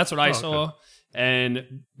that's what I saw. Okay.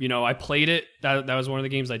 And I played it. That was one of the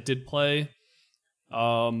games I did play.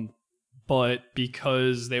 But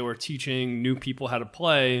because they were teaching new people how to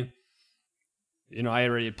play, I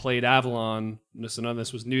already had played Avalon. So none of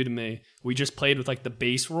this was new to me. We just played with like the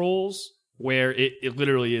base roles where it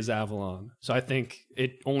literally is Avalon. So I think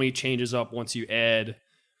it only changes up once you add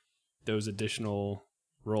those additional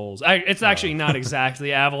roles. It's actually not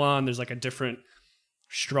exactly Avalon. There's like a different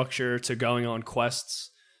structure to going on quests.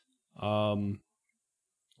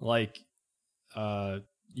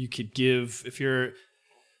 You could give,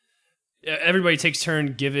 everybody takes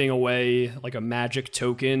turn giving away like a magic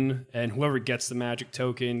token, and whoever gets the magic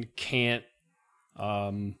token can't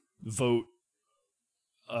vote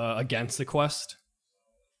against the quest.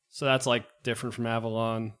 So that's like different from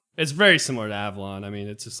Avalon. It's very similar to Avalon. I mean,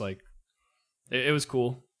 it's just like it was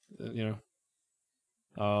cool, The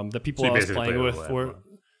people I was playing with were.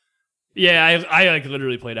 Yeah, I like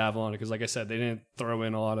literally played Avalon because, like I said, they didn't throw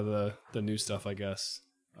in a lot of the new stuff, I guess,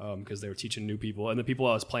 because they were teaching new people, and the people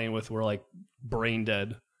I was playing with were like brain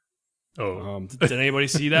dead. Oh, did anybody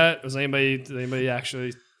see that? Did anybody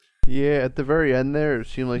actually? Yeah, at the very end there, it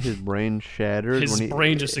seemed like his brain shattered. His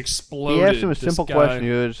brain just exploded. He asked him a simple question.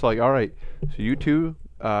 He was just like, "All right, so you two,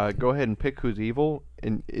 go ahead and pick who's evil."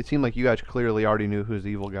 And it seemed like you guys clearly already knew who's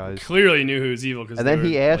evil guys. Clearly knew who's evil. And then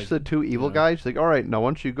he asked the two evil guys, like, all right, now why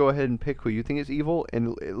don't you go ahead and pick who you think is evil?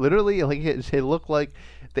 And literally, like, it looked like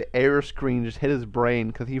the air screen just hit his brain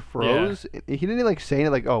because he froze. Yeah. He didn't like say it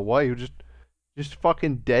like, oh, why? He was just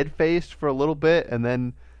fucking dead-faced for a little bit. And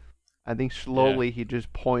then I think slowly he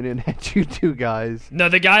just pointed at you two guys. No,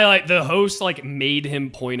 the guy, the host, made him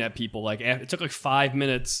point at people. It took 5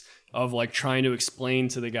 minutes of, trying to explain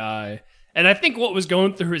to the guy. And I think what was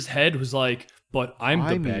going through his head was but I'm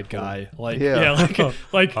the bad guy.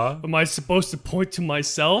 Am I supposed to point to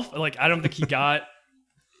myself? I don't think he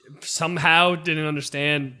somehow didn't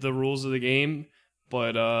understand the rules of the game.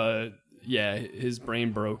 But, his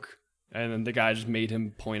brain broke. And then the guy just made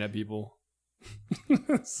him point at people. And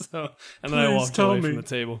then I walked away from the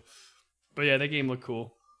table. But yeah, that game looked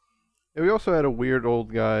cool. Yeah, we also had a weird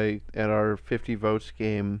old guy at our 50 votes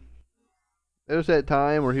game. There was that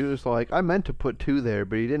time where he was like, I meant to put 2 there,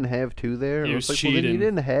 but he didn't have 2 there. He was like, cheating. Well, then you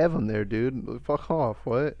didn't have them there, dude. Fuck off.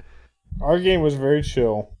 What? Our game was very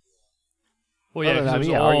chill. Well, yeah, because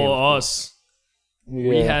it was all us.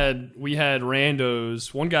 Yeah. We had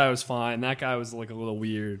randos. One guy was fine. That guy was a little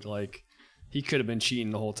weird. He could have been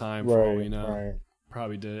cheating the whole time for all we know. Right.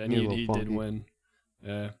 Probably did. And he did win.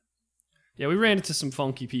 Yeah. Yeah, we ran into some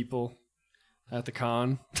funky people at the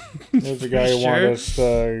con. There's a guy who wanted us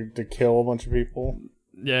to kill a bunch of people.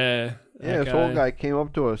 Yeah. Yeah, this old guy came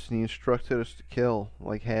up to us and he instructed us to kill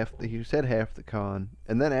he said half the con.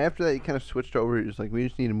 And then after that he kind of switched over. He was like, we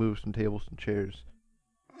just need to move some tables and chairs.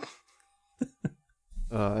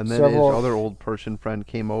 And then his other old person friend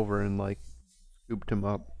came over and scooped him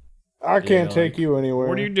up. I can't take you anywhere.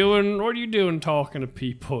 What are you doing? What are you doing talking to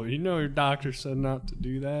people? Your doctor said not to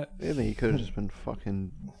do that. I think he could have just been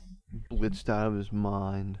fucking blitzed out of his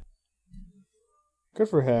mind. Good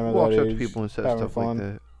for him. At Walks that up age, to people and says stuff fun. like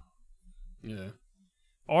that. Yeah.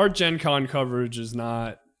 Our Gen Con coverage is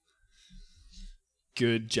not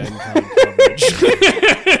good Gen Con coverage.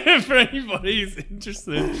 For anybody who's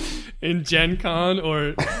interested in Gen Con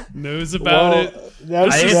or knows about it,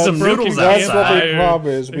 I ate some noodles That's what outside. we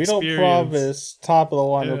promise. We don't promise top of the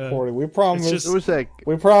line reporting. We promise.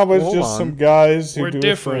 We promise just some guys who we're do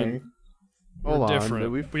different. A thing. We're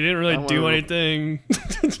different. We didn't really do anything.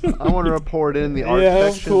 I want to report in the art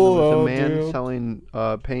section. Cool, there was a man selling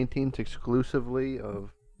paintings exclusively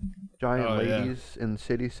of giant ladies in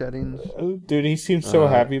city settings. Dude, he seemed so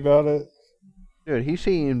happy about it. Dude, he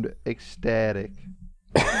seemed ecstatic.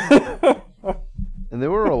 And there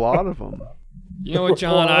were a lot of them. You know what,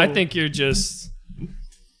 John? I think you're just...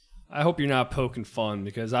 I hope you're not poking fun,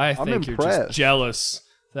 because I think you're just jealous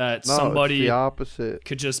that somebody the opposite.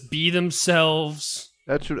 could just be themselves.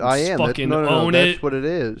 That's what I am. Fucking own it. That's what it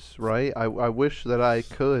is, right? I wish that I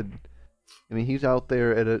could. I mean, he's out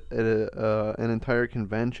there at an entire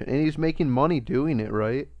convention, and he's making money doing it,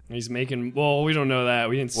 right? He's making. Well, we don't know that.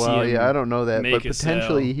 We didn't see him. Well, yeah, I don't know that, but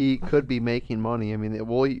potentially sale. he could be making money. I mean,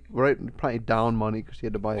 probably down money because he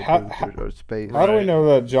had to buy a booth or space. How do we know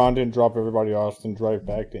that John didn't drop everybody off and drive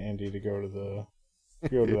back to Indy to go to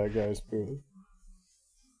that guy's booth?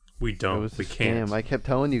 We don't. It was we a can't. Scam. I kept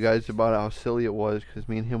telling you guys about how silly it was because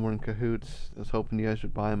me and him were in cahoots. I was hoping you guys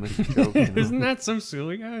would buy him as a joke. Isn't that so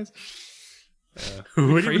silly, guys? It'd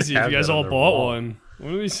be crazy if you guys all bought one.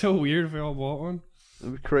 Wouldn't it be so weird if we all bought one?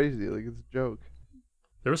 It'd be crazy. Like, it's a joke.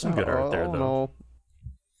 There was some good art there, though.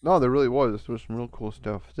 No, there really was. There was some real cool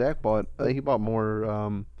stuff. Zach bought. He bought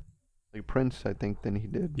more like prints, I think, than he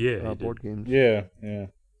did. Yeah, board games. Yeah. It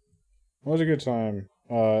was a good time.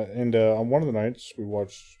 And on one of the nights, we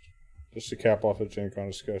watched, just to cap off the Gen Con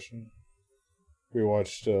discussion, we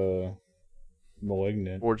watched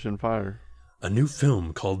Malignant. Forged in Fire. A new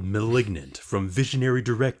film called Malignant from visionary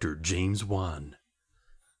director James Wan.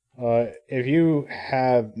 If you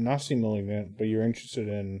have not seen Malignant, but you're interested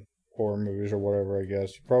in horror movies or whatever, I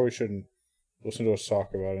guess, you probably shouldn't listen to us talk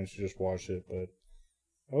about it and should just watch it, but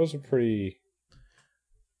that was a pretty...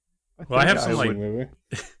 I have some movie.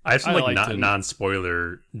 I have some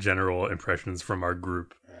non-spoiler general impressions from our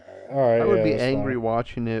group. All right, I would be angry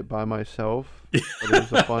watching it by myself, but it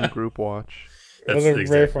was a fun group watch. It was a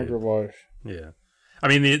very fun group watch. Yeah. I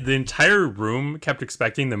mean, the entire room kept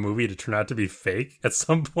expecting the movie to turn out to be fake at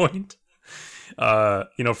some point. For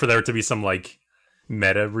there to be some, like,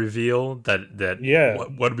 meta reveal that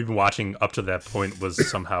what we've been watching up to that point was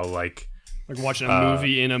somehow, like watching a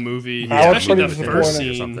movie in a movie. I was pretty the first disappointed.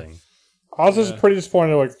 scene. Something. I was just pretty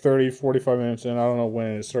disappointed like 30, 45 minutes in. I don't know when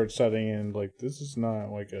it started setting in. Like, this is not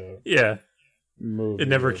like a movie. It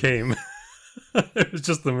never came. It was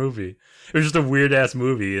just the movie. It was just a weird ass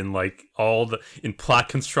movie, and like in plot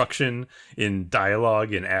construction, in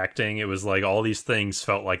dialogue, in acting, it was like all these things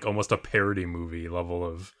felt like almost a parody movie level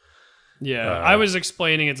of. Yeah, I was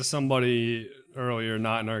explaining it to somebody earlier,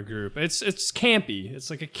 not in our group. It's campy. It's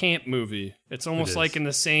like a camp movie. It's almost like in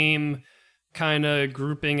the same kind of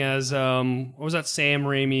grouping as what was that Sam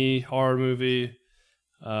Raimi horror movie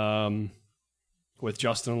with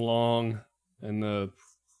Justin Long and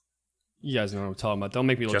you guys know what I'm talking about. Don't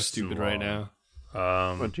make me look Justin stupid Long. right now.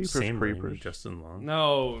 Sam Raimi, Justin Long.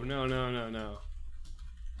 No.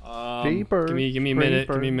 Jeepers, give me a minute.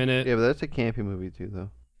 Creepers. Give me a minute. Yeah, but that's a campy movie too,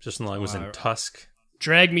 though. Justin Long was in Tusk.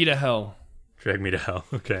 Drag Me to Hell. Drag Me to Hell.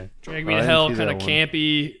 Okay. Drag Me to Hell, kind of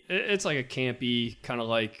campy. It's like a campy, kind of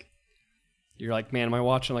like, you're like, man, am I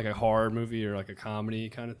watching like a horror movie or like a comedy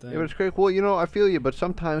kind of thing? Yeah, but it's great. Well, I feel you, but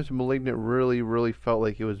sometimes Malignant really, really felt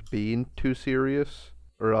like it was being too serious,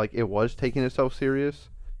 or like it was taking itself serious.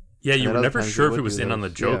 Yeah, you were never sure if it was in on the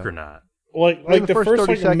joke or not. Like the first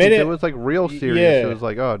 30 seconds, minute, it was like real serious. Yeah. It was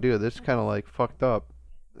like, oh, dude, this is kind of like fucked up.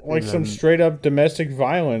 Like some straight up domestic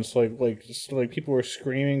violence, like people were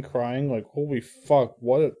screaming, crying, like holy fuck,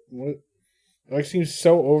 what? It like seems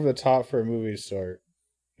so over the top for a movie to start.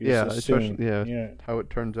 Especially how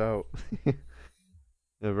it turns out. It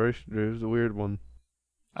was a weird one.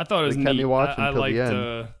 I thought it was neat. Kept me watching I till liked,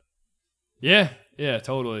 the end. Yeah,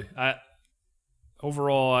 totally.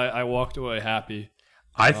 Overall, I walked away happy.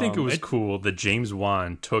 I think it was cool that James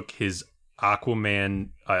Wan took his Aquaman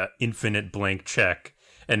Infinite blank check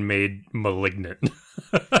and made Malignant.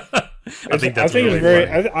 I think that's really very.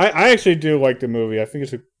 funny. I actually do like the movie. I think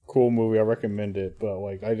it's a cool movie. I recommend it. But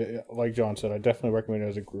like John said, I definitely recommend it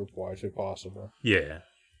as a group watch if possible. Yeah.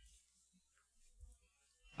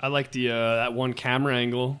 I like the that one camera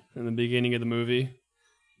angle in the beginning of the movie,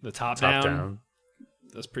 the top down.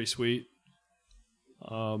 That's pretty sweet.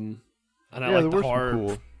 And I like the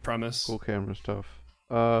horror premise. Cool camera stuff.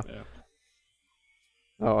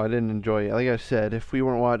 Oh, I didn't enjoy it. Like I said, if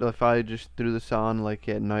I just threw this on like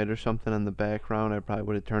at night or something in the background, I probably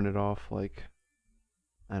would have turned it off like,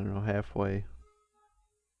 I don't know, halfway.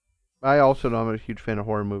 I also know I'm a huge fan of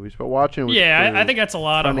horror movies, but watching it with Yeah, crew, I think that's a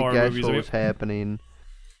lot of trying to horror guess movies. what was happening,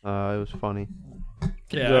 it was funny.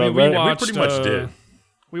 Yeah, I mean, we pretty much did.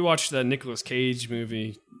 We watched the Nicolas Cage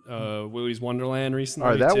movie, Willy's Wonderland, recently.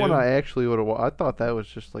 All right, that too. one I actually would have. I thought that was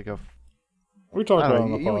just like a. We talked I about it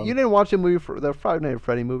don't on know, the pod. you didn't watch the movie for the Friday Night at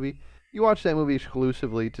Freddy movie. You watched that movie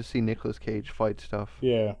exclusively to see Nicolas Cage fight stuff.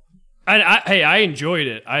 Yeah. Hey, I enjoyed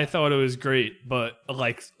it. I thought it was great, but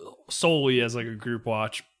like solely as like a group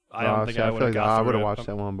watch, I don't think I would have got I through would have it. watched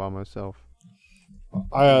that one by myself.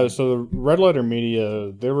 So the Red Letter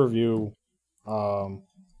Media, their review,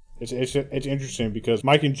 it's interesting because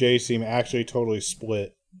Mike and Jay seem actually totally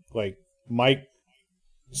split. Like Mike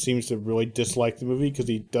seems to really dislike the movie because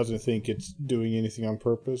he doesn't think it's doing anything on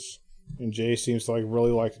purpose, and Jay seems to like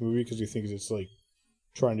really like the movie because he thinks it's like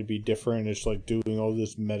trying to be different. It's like doing all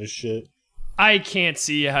this meta shit. I can't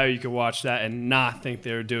see how you could watch that and not think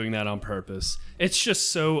they're doing that on purpose. It's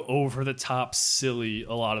just so over the top silly,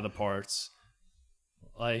 a lot of the parts.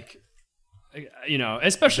 Like, you know,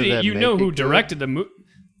 especially Does that you know make who it good? directed the movie.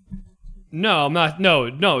 No, I'm not. No,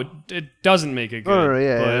 it doesn't make it good. No,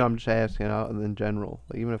 yeah, but I'm just asking out in general.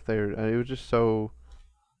 Like, even if it was just so.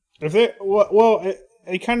 If it well,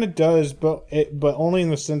 it kind of does, but only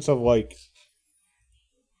in the sense of like.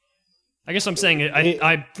 I guess I'm saying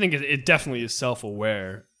I think it definitely is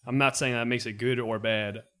self-aware. I'm not saying that makes it good or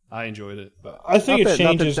bad. I enjoyed it, but I think it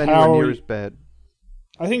changes how. Near as bad.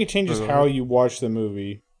 I think it changes how you watch the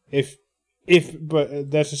movie.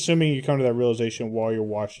 But that's assuming you come to that realization while you're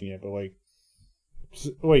watching it. But like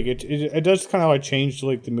it does kind of like change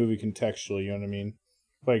like the movie contextually. You know what I mean?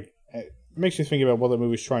 Like it makes you think about what the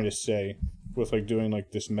movie's trying to say with like doing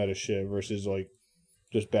like this meta shit versus like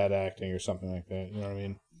just bad acting or something like that. You know what I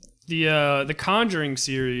mean? the Conjuring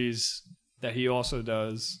series that he also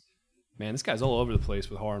does. Man, this guy's all over the place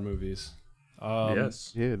with horror movies.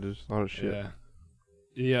 Yes. Yeah, there's a lot of shit.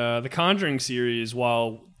 Yeah. The Conjuring series,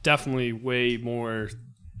 while definitely way more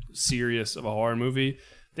serious of a horror movie,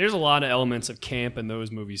 there's a lot of elements of camp in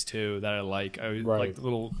those movies too that I like. I like the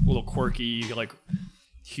little quirky like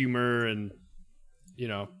humor and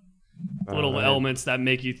little elements that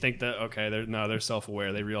make you think that okay, they're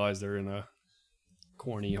self-aware. They realize they're in a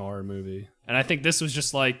corny horror movie. And I think this was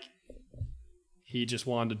just like he just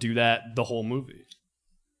wanted to do that the whole movie.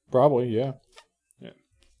 Probably, yeah.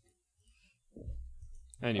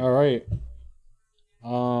 Anyway. All right.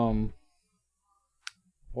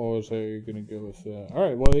 What was I gonna go with that? All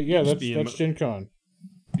right. Well, yeah, that's Gen Con.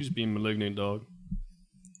 He's being malignant, dog.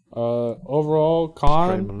 Overall,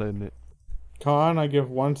 Con, I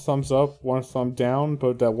give 1 thumbs up, 1 thumb down,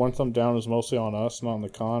 but that 1 thumb down is mostly on us, not on the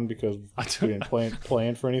con, because we didn't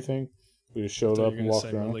plan for anything. We just showed up and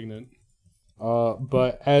walked around. Malignant.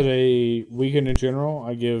 But as a weekend in general,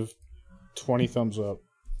 I give 20 thumbs up.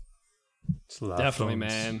 Definitely,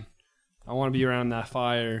 man. I want to be around that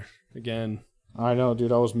fire again. I know,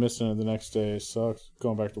 dude. I was missing it the next day. It sucks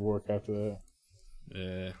going back to work after that.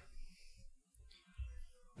 Yeah.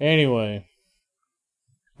 Anyway,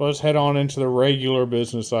 let's head on into the regular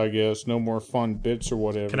business, I guess. No more fun bits or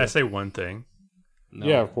whatever. Can I say one thing? No.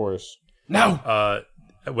 Yeah, of course. No.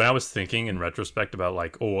 When I was thinking in retrospect about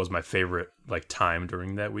like, what was my favorite like time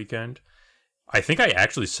during that weekend, I think I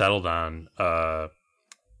actually settled on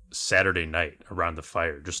Saturday night around the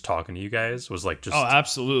fire, just talking to you guys was like just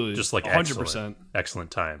absolutely, just like 100%,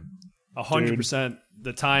 excellent time. 100%.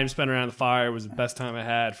 The time spent around the fire was the best time I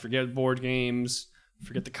had. Forget board games,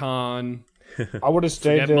 forget the con. I would have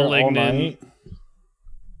stayed there Malignant. all night.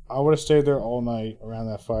 I would have stayed there all night around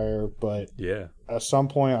that fire, but Yeah. at some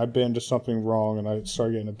point I bit into something wrong and I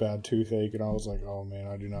started getting a bad toothache, and I was like, "Oh man,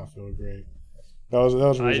 I do not feel great." That was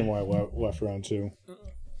the reason why I left around 2.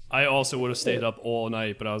 I also would have stayed up all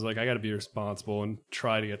night, but I was like, I got to be responsible and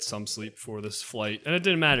try to get some sleep before this flight. And it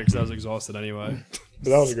didn't matter because I was exhausted anyway. But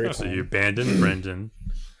that was a great So time. you abandoned Brendan.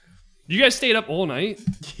 You guys stayed up all night?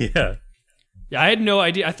 Yeah. Yeah, I had no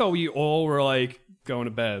idea. I thought we all were like going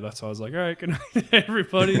to bed. That's why I was like, all right, good night,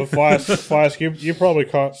 everybody. But Flask, you probably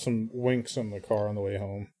caught some winks in the car on the way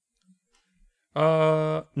home.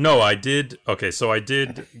 No, I did. Okay, so I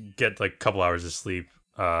did get like a couple hours of sleep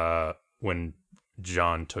when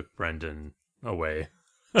John took Brendan away.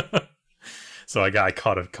 So I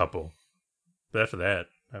caught a couple. But after that,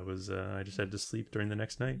 I just had to sleep during the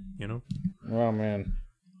next night, Oh man.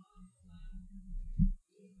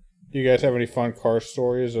 You guys have any fun car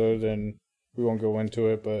stories other than, we won't go into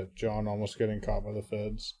it, but John almost getting caught by the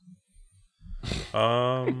feds?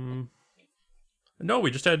 No,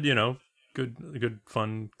 we just had good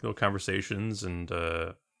fun little conversations and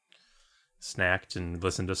snacked and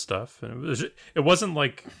listened to stuff. And it wasn't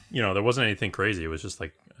like there wasn't anything crazy. It was just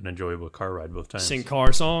like an enjoyable car ride both times. Sing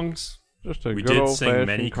car songs. Just a We good did old sing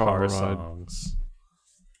many car ride. songs.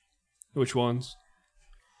 Which ones?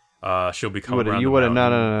 She'll be coming around. You wouldn't.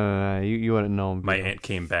 No. You wouldn't know. My aunt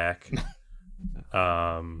came back.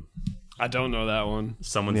 I don't know that one.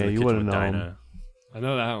 Someone's Yeah, in the you kitchen wouldn't with know. Dinah. I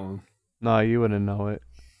know that one. No, you wouldn't know it.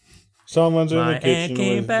 Someone's in My the kitchen aunt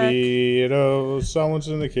came with back. Vito. Someone's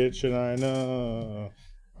in the kitchen, I know.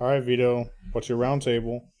 All right, Vito, what's your round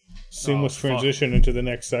table? Seamless fuck. transition into the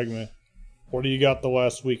next segment. What do you got the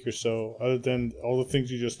last week or so, other than all the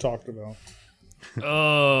things you just talked about?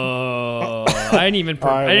 Oh, I didn't even. All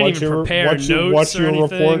right, I didn't even prepare what's notes or your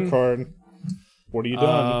anything. report card? What have you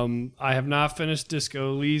done? I have not finished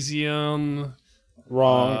Disco Elysium.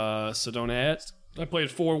 Wrong. So don't ask. I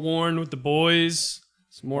played Forewarned with the boys.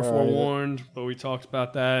 Some more All right. Forewarned, but we talked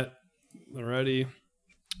about that already.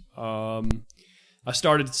 I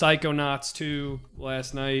started Psychonauts 2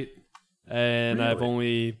 last night, and I've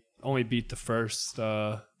only beat the first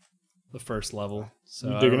level. So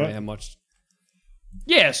You I digging don't really it? have much.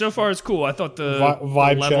 Yeah, so far it's cool. I thought the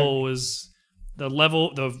Vibe level was the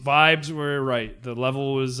vibes were right. The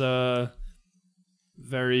level was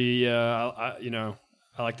very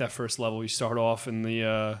I like that first level. You start off in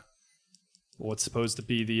the what's supposed to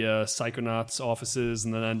be the Psychonauts offices,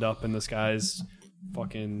 and then end up in this guy's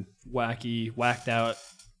fucking whacked out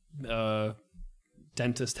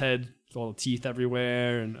dentist head with all the teeth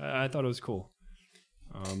everywhere, and I thought it was cool.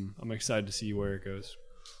 I'm excited to see where it goes.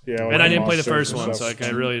 Yeah, And I didn't play the monsters first and one, so stuff.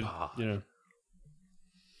 I really,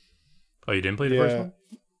 Oh, you didn't play the first Yeah, one?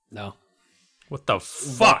 no. What the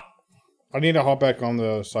fuck? I need to hop back on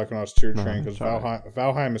the Psychonauts 2 No, train because sorry.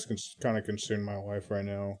 Valheim is kind of consumed my life right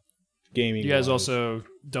now. Gaming. You guys wise. also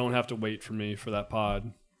don't have to wait for me for that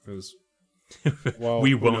pod, because Well,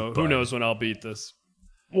 We who, won't. who bud. knows when I'll beat this.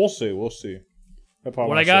 We'll see. We'll see. That probably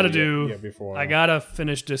What won't I gotta say do, yet before I gotta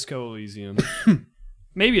finish Disco Elysium.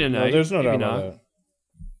 Maybe No, tonight. there's no maybe doubt not. about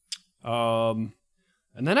that.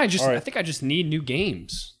 And then I All right. think I just need new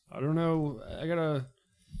games. I don't know. I gotta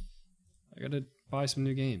buy some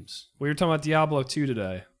new games. We were talking about Diablo 2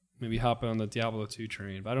 today. Maybe hop on the Diablo 2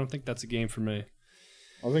 train, but I don't think that's a game for me.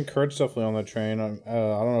 I think Kurt's definitely on that train. I don't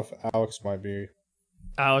know if Alex might be.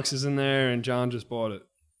 Alex is in there, and John just bought it.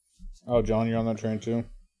 Oh, John, you're on that train too?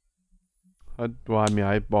 I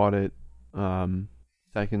bought it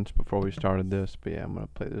seconds before we started this, but yeah, I'm gonna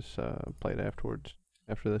play it afterwards.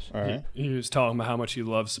 After this, All right. He was talking about how much he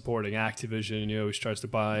loves supporting Activision, and he always tries to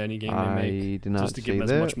buy any game they I make did not just to give say them as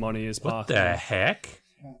that. much money as What possible. the heck?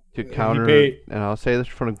 To counter, paid- and I'll say this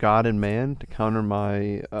in front of God and man, to counter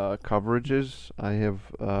my coverages, I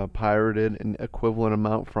have pirated an equivalent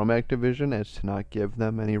amount from Activision as to not give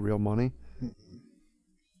them any real money.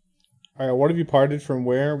 All right. What have you pirated from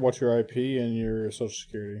where? What's your IP and your social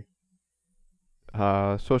security?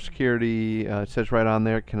 Social Security, it says right on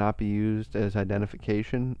there, cannot be used as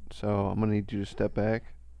identification, so I'm going to need you to step back.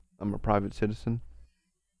 I'm a private citizen.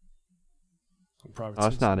 Private Oh,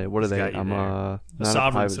 that's citizen. not it. What are He's they? got you I'm there. not a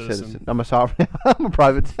sovereign private citizen. I'm a sovereign. I'm a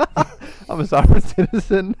private. I'm a sovereign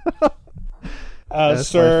citizen. That's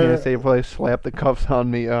Sir, what I was say before they slap the cuffs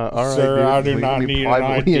on me. All right, sir, dude, I do leave not me need an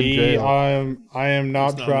privately in ID. jail. I am not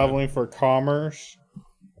It's not traveling for commerce.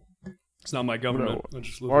 It's not my government. I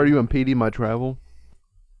just live Why are here. you impeding my travel?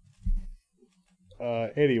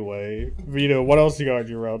 Anyway, Vito, what else you got on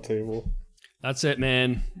your round table? That's it,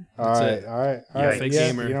 man. All That's right, it. all right, all Yeah, right. fake Yeah,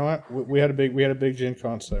 gamer. you know what? We had a big Gen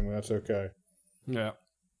Con segment. That's okay. Yeah.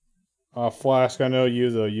 Flask, I know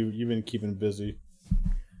you though. You've been keeping busy.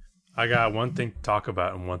 I got one thing to talk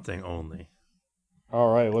about and one thing only.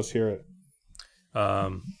 All right, let's hear it.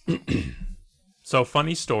 So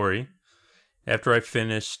funny story. After I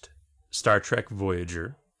finished Star Trek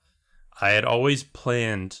Voyager, I had always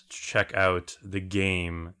planned to check out the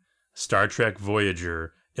game Star Trek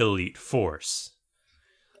Voyager Elite Force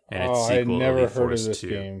and its I had sequel never Elite heard Force of this 2.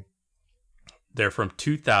 game. They're from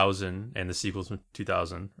 2000 and the sequel's from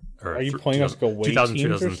 2000. Or Are you playing us go way 2000, teams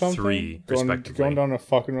or 2003, something? respectively. Going down and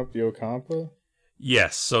fucking up the Ocampa?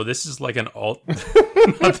 Yes, so this is like an alt, not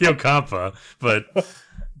the Ocampa, but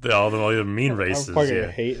all the mean races. I fucking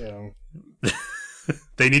Yeah. hate them.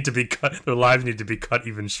 They need to be cut. Their lives need to be cut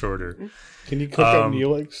even shorter. Can you cook up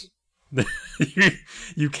Neelix?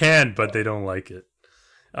 you can, but they don't like it.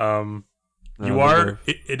 You are.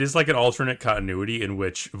 It is like an alternate continuity in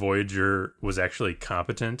which Voyager was actually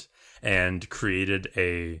competent and created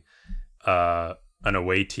an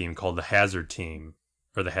away team called the Hazard Team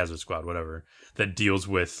or the Hazard Squad, whatever, that deals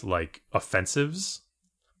with like offensives.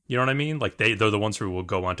 You know what I mean? Like they're the ones who will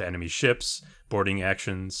go onto enemy ships, boarding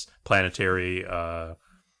actions, planetary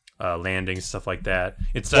landings, stuff like that.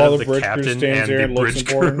 Instead While of the the bridge crew captain stands and there the and looks bridge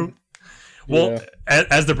crew. important. Well,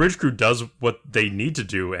 as the bridge crew does what they need to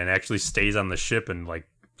do and actually stays on the ship and like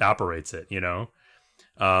operates it, you know.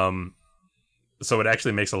 So it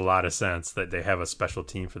actually makes a lot of sense that they have a special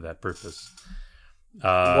team for that purpose.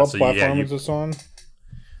 What platform is this on?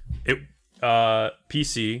 It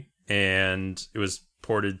PC, and it was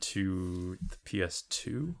ported to the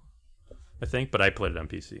PS2, I think, but I played it on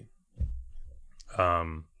PC.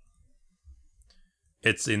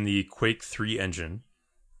 It's in the Quake 3 engine,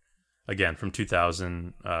 again from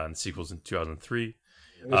 2000, and sequels in 2003.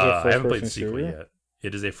 I haven't played the sequel yet.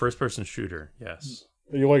 It is a first-person shooter. Yes.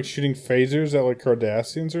 Are you like shooting phasers at like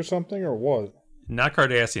Cardassians or something, or what? Not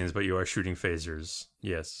Cardassians, but you are shooting phasers.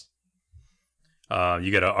 Yes. You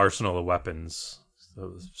get an arsenal of weapons,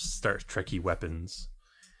 those Star Trek-y weapons.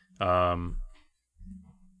 So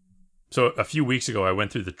a few weeks ago, I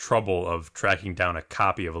went through the trouble of tracking down a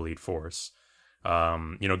copy of Elite Force.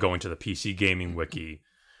 Going to the PC Gaming Wiki,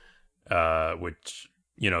 which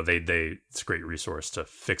it's a great resource to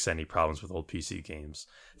fix any problems with old PC games.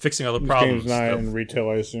 Fixing all the problems. Game's not in retail,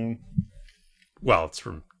 I assume. Well, it's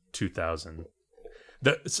from 2000.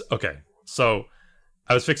 Okay, so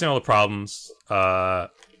I was fixing all the problems, when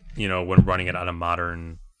running it on a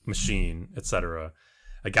modern machine, etc.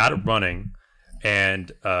 I got it running,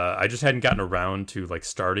 and I just hadn't gotten around to like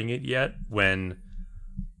starting it yet when,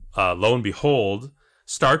 lo and behold,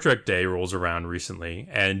 Star Trek Day rolls around recently,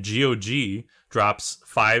 and GOG drops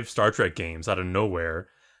 5 Star Trek games out of nowhere.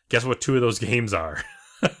 Guess what 2 of those games are?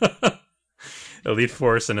 Elite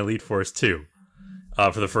Force and Elite Force 2,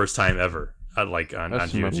 for the first time ever. On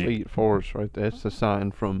That's GOG. some Elite Force right there. That's the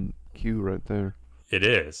sign from Q right there. It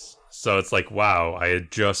is. So it's like, wow, I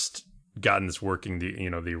had just gotten this working,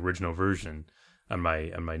 the original version on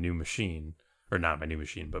my new machine, or not my new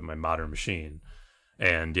machine, but my modern machine.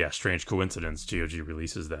 And yeah, strange coincidence, GOG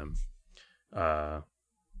releases them.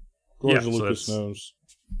 George Lucas knows.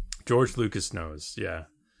 George Lucas knows, yeah.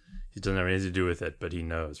 He doesn't have anything to do with it, but he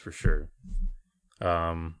knows for sure.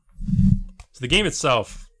 So the game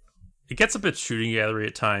itself, it gets a bit shooting gallery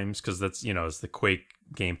at times, because that's, it's the Quake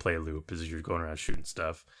gameplay loop, is you're going around shooting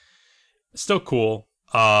stuff. Still cool.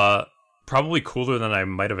 Probably cooler than I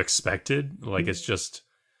might have expected. Like, it's just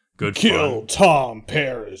good Kill fun. Tom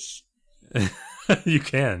Paris. You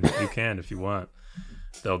can if you want.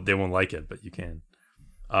 They won't like it, but you can.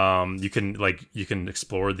 You can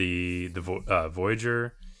explore the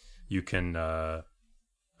Voyager. You can.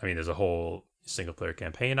 There's a whole single player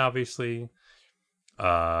campaign, obviously.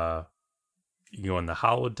 You can go on the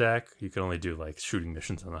holodeck. You can only do like shooting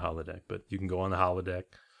missions on the holodeck, but you can go on the holodeck.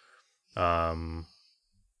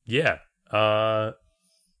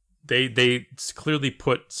 They clearly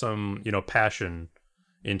put some passion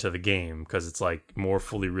into the game, because it's like more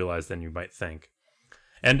fully realized than you might think.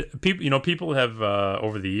 And people have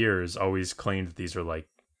over the years always claimed that these are like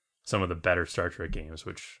some of the better Star Trek games,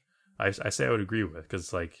 which I say I would agree with,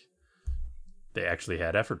 because like they actually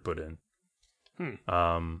had effort put in.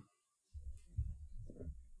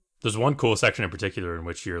 There's one cool section in particular in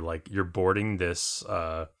which you're boarding this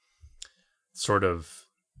sort of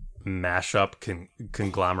mashup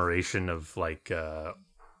conglomeration of like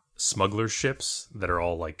smuggler ships that are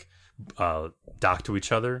all like docked to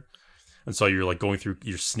each other. And so you're like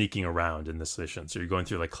you're sneaking around in this mission. So you're going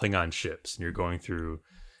through like Klingon ships, and you're going through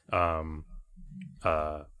Hirogen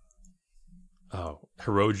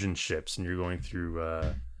ships, and you're going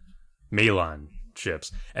through Malon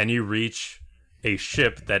ships, and you reach a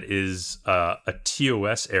ship that is a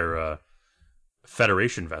TOS era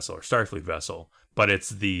Federation vessel or Starfleet vessel, but it's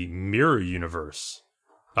the Mirror Universe.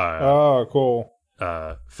 Cool.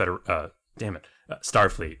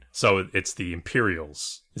 Starfleet. So it's the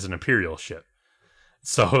Imperials. It's an Imperial ship.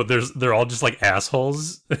 So they're all just like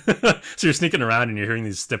assholes. So you're sneaking around and you're hearing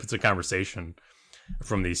these snippets of conversation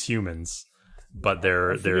from these humans, but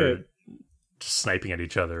they're just sniping at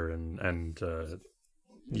each other and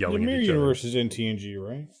yelling at Mirror each other. Universe is in TNG,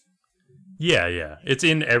 right? Yeah. It's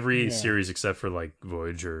in every series except for like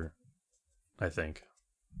Voyager, I think.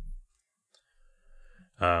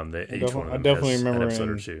 Each one of them definitely has remember an episode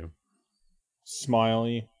or in- two.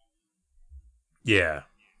 Smiley. Yeah.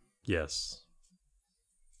 Yes.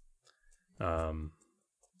 But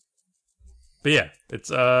yeah,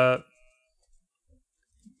 it's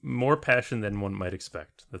more passion than one might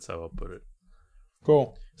expect. That's how I'll put it.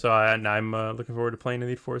 Cool. So I'm looking forward to playing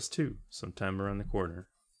Elite Force 2 sometime around the corner.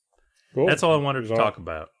 Cool. That's all I wanted to talk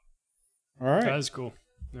about. All right. That is cool.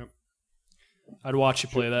 Yep. I'd watch you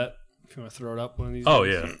play that if you want to throw it up one of these Oh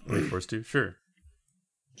days. yeah, Wake Force 2, sure.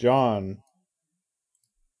 John,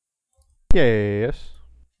 Yes.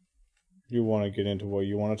 you want to get into what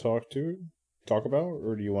you want to talk about,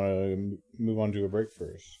 or do you want to move on to a break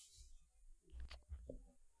first?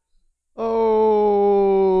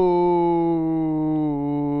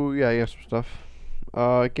 Oh, yeah, I got some stuff.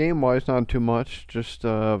 Game-wise, not too much. Just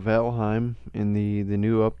Valheim in the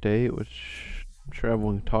new update, which I'm sure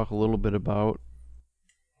everyone can talk a little bit about.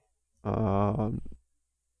 But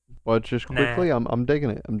just quickly, I'm digging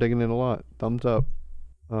it. I'm digging it a lot. Thumbs up.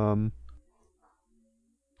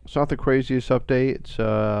 It's not the craziest update. It's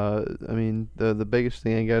I mean, the biggest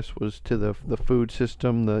thing I guess was to the food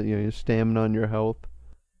system, your stamina and your health.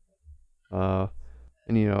 And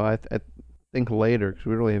I think later, because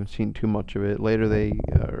we really haven't seen too much of it. Later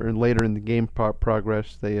or later in the game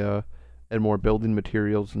progress, they add more building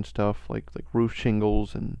materials and stuff like roof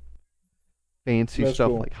shingles and fancy That's stuff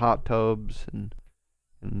cool. like hot tubs and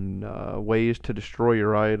ways to destroy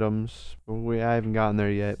your items. I haven't gotten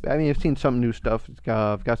there yet. I mean, I've seen some new stuff.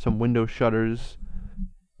 I've got some window shutters.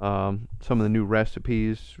 Some of the new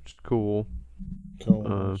recipes, which is cool.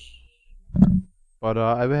 Cool. But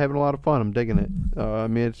I've been having a lot of fun. I'm digging it. I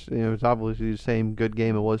mean, it's obviously the same good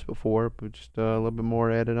game it was before, but just a little bit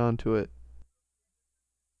more added on to it.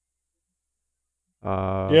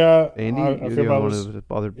 Yeah, Andy, I you're feel the about only this- one that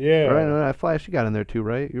bothered. Yeah. All right, no, Flash, you got in there too,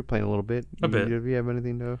 right? You're playing a little bit. A bit. Do you have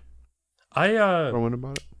anything to I throw in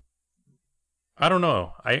about it? I don't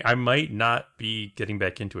know. I might not be getting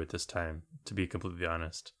back into it this time, to be completely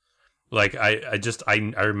honest. Like I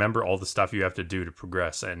remember all the stuff you have to do to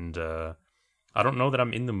progress, and I don't know that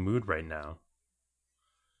I'm in the mood right now.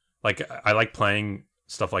 Like I like playing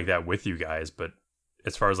stuff like that with you guys, but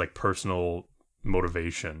as far as like personal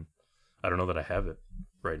motivation, I don't know that I have it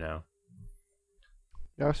right now.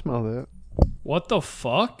 Yeah, I smell that. What the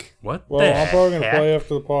fuck? What? Well, the I'm probably gonna heck? play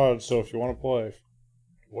after the pod, so if you want to play,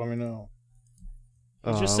 let me know.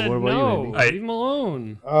 You just said what about you, no. Andy? Leave him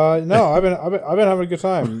alone. No, I've been having a good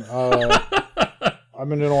time. I've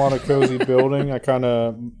been doing a lot of cozy building. I kind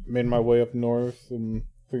of made my way up north, and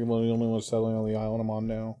I think I'm the only one settling on the island I'm on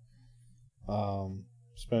now.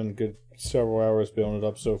 Spent a good several hours building it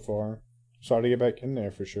up so far. Excited to get back in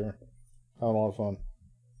there for sure. Having a lot of fun.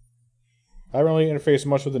 I haven't really interfaced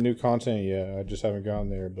much with the new content yet. I just haven't gotten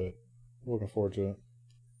there, but looking forward to it.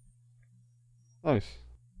 Nice.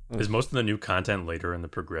 Is most of the new content later in the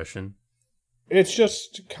progression? It's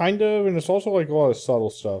just kind of, and it's also like a lot of subtle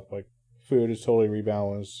stuff. Like food is totally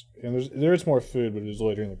rebalanced, and there is more food, but it is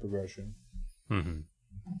later in the progression. Mm-hmm.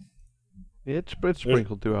 It's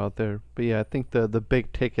sprinkled throughout there, but yeah, I think the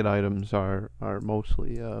big ticket items are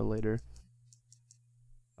mostly later.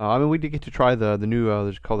 I mean, we did get to try the new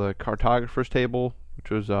there's called the cartographer's table, which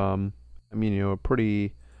was a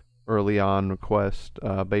pretty early on request.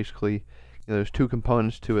 Basically, there's two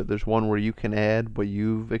components to it. There's one where you can add what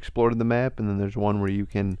you've explored in the map, and then there's one where you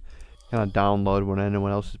can kind of download what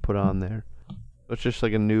anyone else has put on there. So it's just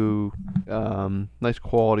like a new, nice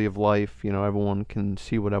quality of life. Everyone can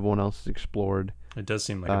see what everyone else has explored. It does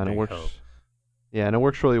seem like a And it big works. help. Yeah, and it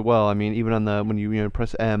works really well. I mean, even on when you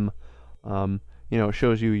press M, it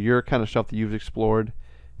shows you your kind of stuff that you've explored,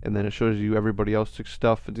 and then it shows you everybody else's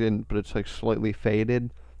stuff, but it's like slightly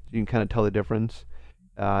faded. You can kind of tell the difference.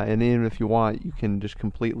 And even if you want, you can just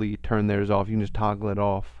completely turn theirs off. You can just toggle it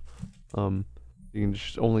off. You can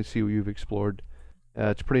just only see what you've explored.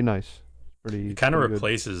 It's pretty nice. It kind of pretty good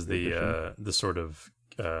replaces addition. the sort of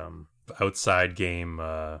outside game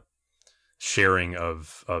sharing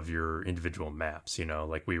of your individual maps.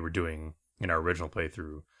 Like we were doing in our original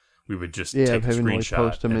playthrough. We would just take a having to screenshot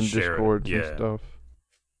post them and in share Discord it. and Yeah. stuff.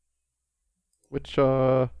 Which,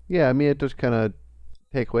 I mean, it does kind of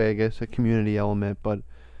take away, I guess, a community element, but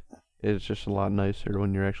it's just a lot nicer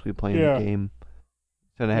when you're actually playing Yeah. the game.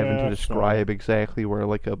 Instead of having to that's describe exactly where,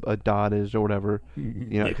 like, a dot is or whatever.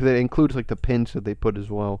 Yeah. Because it includes, like, the pins that they put as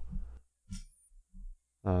well.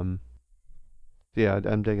 Yeah,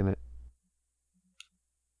 I'm digging it.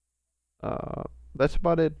 That's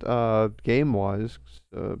about it, game-wise.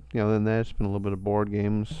 Then that's been a little bit of board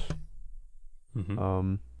games.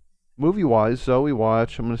 Mhm. Movie-wise, so I'm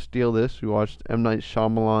going to steal this. We watched M. Night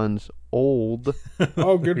Shyamalan's Old.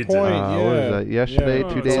 Oh, good We did. point. What was that, yesterday,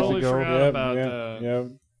 Oh, 2 I days totally ago? forgot about yeah, that. yeah.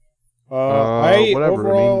 Whatever.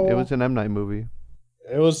 Overall, I mean, it was an M. Night movie.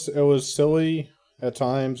 It was silly at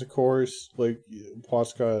times, of course. Like,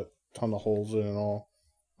 plot's got a ton of holes in it and all.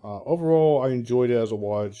 Overall, I enjoyed it as a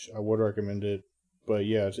watch. I would recommend it. But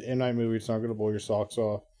yeah, it's an M. Night movie. It's not going to blow your socks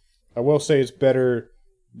off. I will say it's better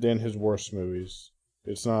than his worst movies.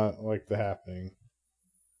 It's not like The Happening.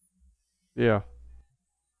 Yeah.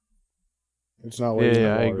 It's not Yeah, Lady in the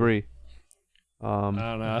I Water. agree. I don't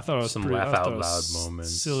know. I thought it was Some pretty, laugh I thought out it was loud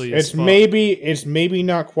moments. Silly as It's fuck. maybe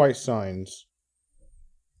not quite Signs,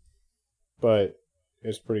 but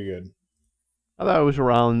it's pretty good. I thought it was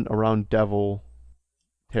around devil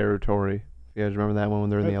territory. You guys remember that one when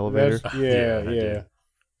they're in the elevator? That's- Yeah, Yeah, I yeah. did.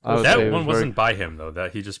 I would say That it one was very- wasn't by him though.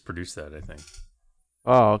 That he just produced that, I think.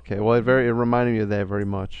 Oh, okay. Well, it reminded me of that very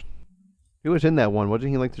much. He was in that one, wasn't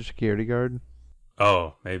he? Like the security guard.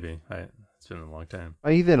 Oh, maybe. It's been a long time.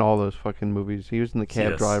 He's in all those fucking movies. He was in the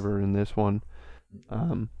cab Yes. driver in this one.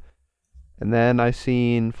 And then I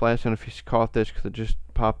seen Flash. I don't know if you caught this because it just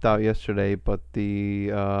popped out yesterday. But the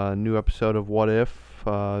new episode of What If,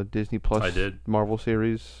 Disney Plus I did. Marvel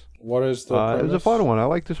series. What is the It was a premise? fun one. I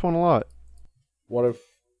like this one a lot. What if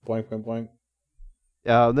blank blank blank?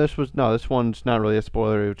 This one's not really a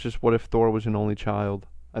spoiler. It was just what if Thor was an only child.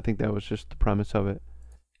 I think that was just the premise of it.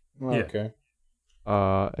 Oh, Yeah. okay.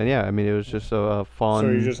 And yeah, I mean it was just a fun.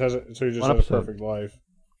 So he just has a fun a episode. perfect life.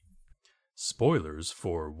 Spoilers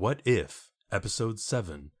for What If, Episode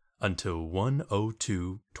 7, until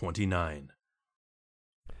 1:02:29.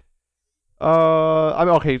 I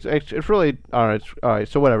mean, okay, it's really all right. All right,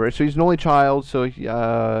 so whatever. So he's an only child. So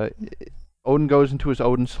Odin goes into his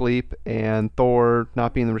Odin sleep, and Thor,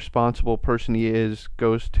 not being the responsible person he is,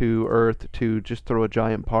 goes to Earth to just throw a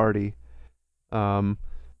giant party.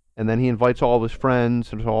 And then he invites all of his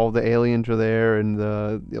friends, and so all the aliens are there, and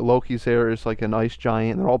the Loki's there is like an ice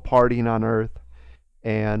giant. And they're all partying on Earth,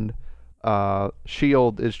 and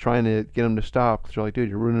Shield is trying to get him to stop because they're like, dude,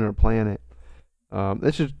 you're ruining our planet.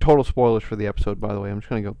 This is total spoilers for the episode, by the way. I'm just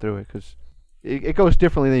gonna go through it because it goes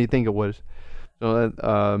differently than you think it was.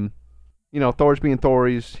 So, Thor's being Thor.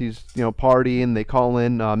 He's partying. They call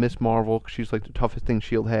in Miss Marvel 'cause she's like the toughest thing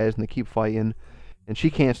Shield has, and they keep fighting, and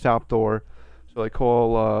she can't stop Thor. So they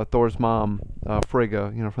call Thor's mom,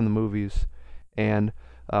 Frigga, from the movies, and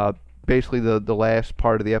basically the last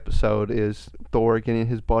part of the episode is Thor getting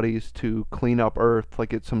his buddies to clean up Earth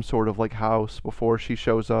like it's some sort of like house before she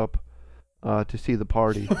shows up to see the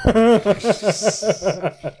party.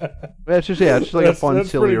 It's just like a fun, That's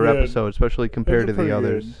sillier pretty good. episode, especially compared to That's the pretty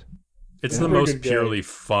others. good. It's Yeah. the Pretty most good guy. purely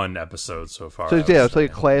fun episode so far. So I it's would like say. a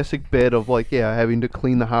classic bit of like having to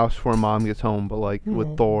clean the house before mom gets home, but like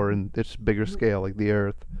with Thor and it's bigger scale, like the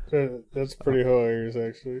Earth. That's pretty hilarious,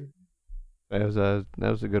 actually. That was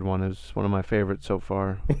a good one. It was one of my favorites so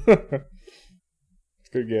far.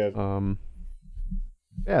 Good guess.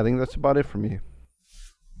 Yeah, I think that's about it for me.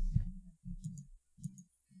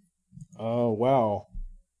 Wow.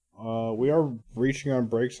 We are reaching on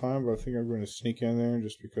break time, but I think I'm going to sneak in there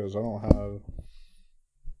just because I don't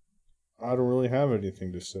really have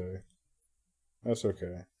anything to say. That's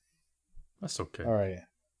okay. That's okay. All right.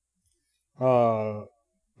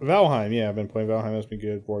 Valheim, yeah, I've been playing Valheim. That's been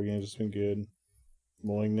good. Board games, it's been good.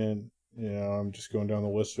 Malignant, I'm just going down the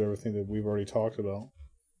list of everything that we've already talked about.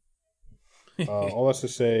 All that's to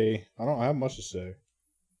say, I don't have much to say.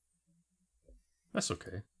 That's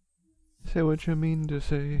okay. Say what you mean to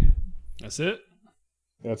say. That's it.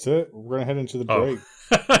 That's it. We're gonna head into the Oh. break.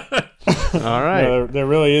 All right. No, there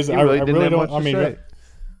really is. You I really really didn't have don't. much to say.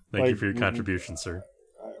 Thank you Like, for your contribution, sir.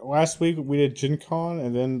 Last week we did Gen Con,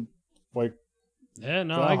 and then Yeah,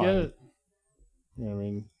 no, I get it. I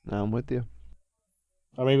mean, I'm with you.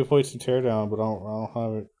 I maybe played some Teardown, but I don't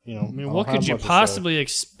have it. I mean, what could you possibly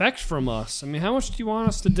expect from us? I mean, how much do you want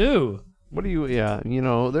us to do? What do you? Yeah,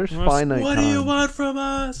 there's What finite What time. do you want from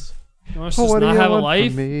us? You want us Oh, to what just do not you have a want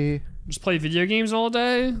life? from me? Just play video games all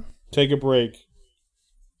day? Take a break.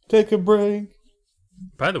 Take a break.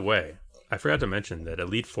 By the way, I forgot to mention that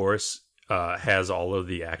Elite Force has all of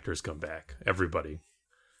the actors come back. Everybody.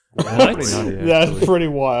 What? Pretty nutty, That's actually. pretty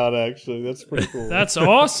wild, actually. That's pretty cool. That's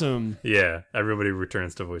awesome. Yeah, everybody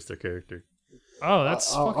returns to voice their character. Oh,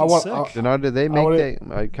 that's I fucking want- sick. So now, did they make would- that?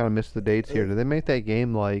 I kind of missed the dates here. Did they make that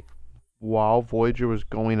game like while Voyager was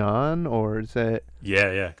going on, or is that?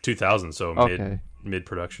 Yeah, 2000. So Okay. mid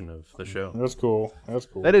production of the show. That's cool. That's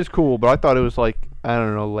cool. That is cool, but I thought it was like I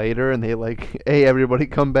don't know later, and they like, hey, everybody,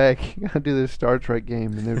 come back, gotta do this Star Trek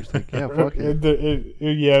game, and they were just like, yeah, fuck it.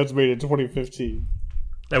 Yeah, it's made in 2015.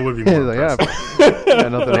 That would be Yeah, more like, yeah, impressive.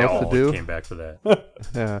 got nothing They else all to do. came back for that.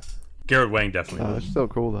 Yeah, Garrett Wang definitely no, would. it's still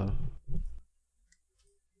cool though.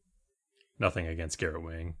 Nothing against Garrett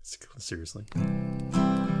Wang. Seriously.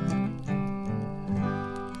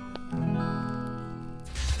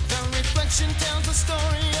 The reflection tells the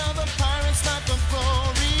story of a pirate's life of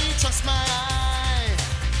glory. Trust my eye,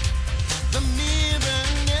 the mirror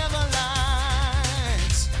never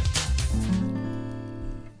lies.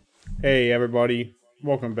 Hey, everybody.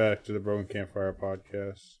 Welcome back to the Broken Campfire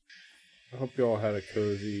Podcast. I hope you all had a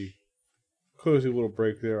cozy little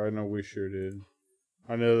break there. I know we sure did.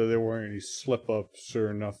 I know that there weren't any slip-ups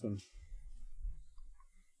or nothing.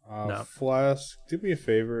 No. Flask, do me a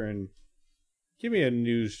favor and give me a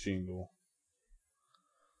news jingle.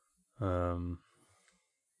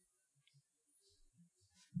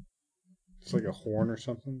 It's like a horn or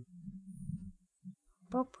something.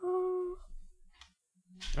 All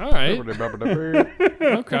right.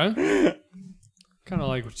 Okay. Kind of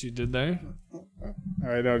like what you did there.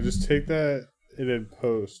 Alright, now just take that and then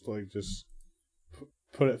post. Like, just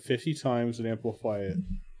put it 50 times and amplify it,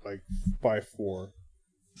 like, by 4.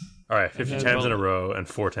 All right, 50 then times in a vote. row and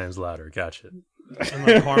 4 times louder. Gotcha. And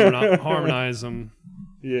like harmonize them.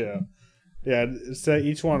 Yeah. Yeah, set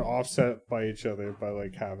each one offset by each other by,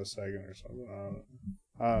 like, half a second or something.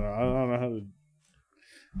 I don't know.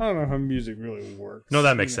 I don't know how music really works. No,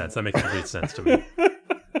 that makes sense. That makes complete sense to me.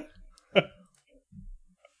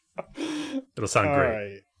 It'll sound great.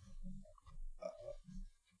 Alright.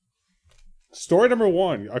 Story number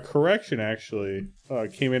 1, a correction actually,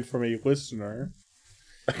 came in from a listener.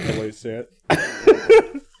 Nobody say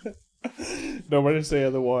it. Nobody say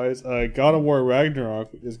otherwise. God of War Ragnarok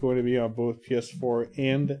is going to be on both PS4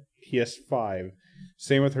 and PS5.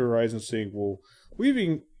 Same with Horizon sequel.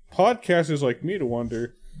 Leaving podcasters like me to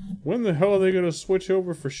wonder, when the hell are they going to switch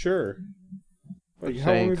over for sure? Like,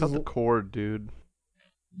 how long Saying, is cut the this- cord, dude.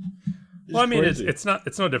 Well, I mean, crazy. it's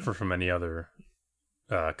no different from any other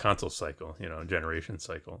console cycle, generation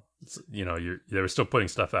cycle. They were still putting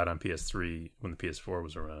stuff out on PS3 when the PS4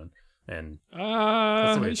 was around, and the way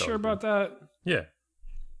Are you it's sure always about that? yeah,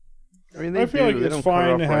 I mean, they I feel like do. They it's don't cut it fine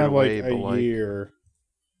off to right have away, like a but, like, year.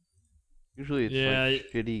 usually it's Yeah, like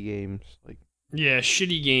shitty games. Like, Yeah,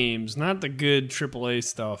 shitty games, not the good AAA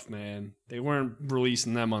stuff, man. They weren't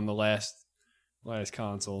releasing them on the last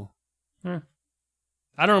console. Hmm.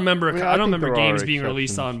 I don't remember. I mean, I I don't think remember there are games being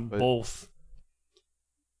released on exceptions, but- both.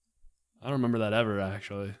 I don't remember that ever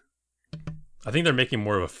actually. I think they're making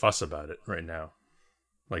more of a fuss about it right now.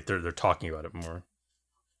 Like they're talking about it more.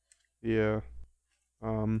 yeah.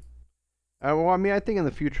 Well, I mean, I think in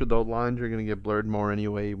the future, though, lines are going to get blurred more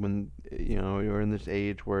anyway when, you're in this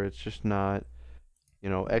age where it's just not,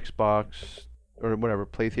 Xbox or whatever,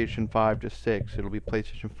 PlayStation 5 to 6. It'll be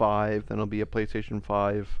PlayStation 5, then it'll be a PlayStation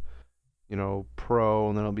 5, Pro,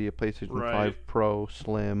 and then it'll be a PlayStation Right. 5 Pro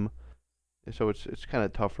Slim. So it's kind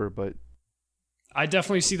of tougher, but I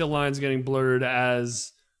definitely see the lines getting blurred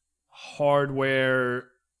as hardware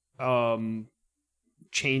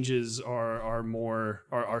changes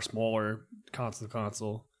are smaller console to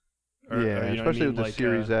console. yeah, you know what I especially mean? with the Like,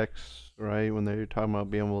 Series X, right? When they're talking about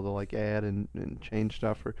being able to like add and change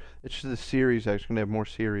stuff, or it's just the Series X going to have more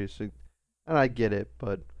series, and I get it,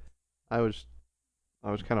 but I was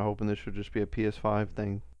kind of hoping this would just be a PS5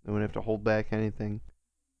 thing. They wouldn't have to hold back anything.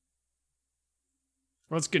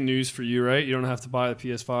 Well, that's good news for you, right? You don't have to buy the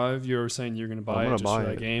PS5. You were saying you're going to buy I'm it gonna just buy for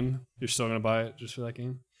that it. game. You're still going to buy it just for that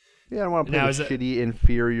game, Yeah, I don't want to play Now, the is it- shitty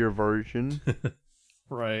inferior version.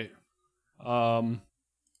 right? It's not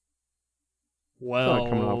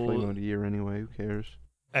coming out for like Well, a year anyway. Who cares?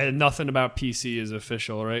 and nothing about PC is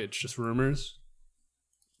official, right? It's just rumors.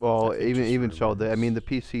 Well, I think even just so, rumors. the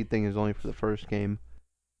PC thing is only for the first game.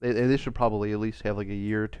 They should probably at least have like a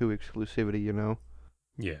year or two exclusivity,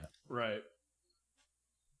 Yeah. Right.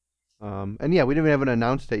 And yeah, we didn't even have an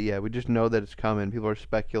announced date yet. We just know that it's coming. People are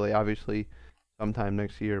speculating, obviously, sometime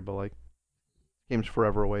next year, but like, game's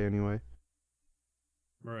forever away anyway.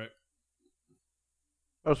 Right.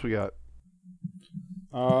 What else we got?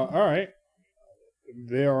 All right.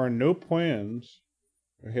 There are no plans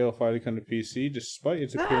for Halo 5 to come to PC, despite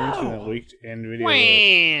its appearance in a leaked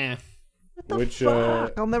NVIDIA list. What the Which,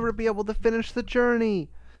 fuck? I'll never be able to finish the journey.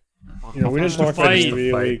 We didn't talk about the Fight.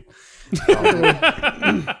 NVIDIA Fight.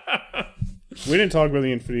 leak. We didn't talk about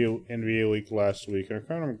the NVIDIA leak last week, and I'm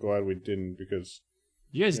kind of glad we didn't because,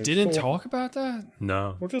 You guys It's didn't so- talk about that?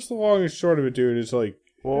 No. well, just the long and short of it, dude, is like,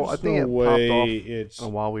 Well, there's I think no it popped way off it's.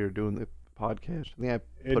 while we were doing the podcast. I think I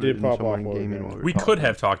It put did in pop somewhere off in while we were gaming doing while it. We talking. could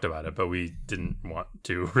have talked about it, but we didn't want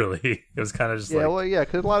to really. It was kind of just Yeah, like well, yeah,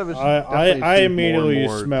 because a lot of us. I immediately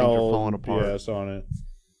falling smelled apart. BS on it.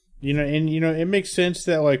 It makes sense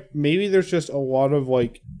that like maybe there's just a lot of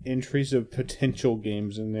like entries of potential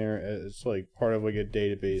games in there as like part of like a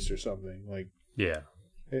database or something. Like yeah.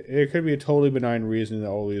 it could be a totally benign reason that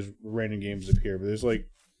all these random games appear, but there's like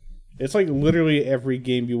it's like literally every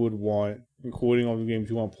game you would want, including all the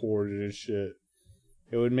games you want ported and shit.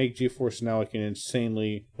 It would make GeForce Now like an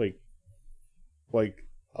insanely like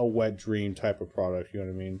a wet dream type of product. You know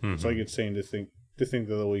what I mean? It's like insane to think that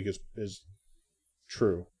the leak is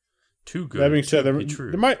true. Too good. That being said, to be true.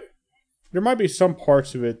 there might be some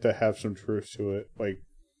parts of it that have some truth to it. Like,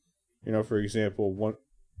 for example,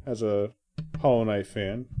 as a Hollow Knight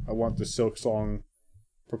fan, I want the Silk Song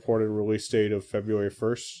purported release date of February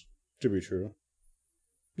 1st to be true.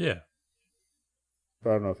 Yeah. But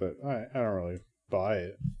I don't know if I don't really buy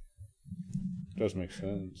it. It does make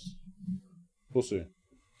sense. We'll see.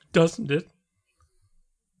 Doesn't it?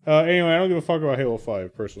 Anyway, I don't give a fuck about Halo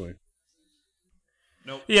 5 personally.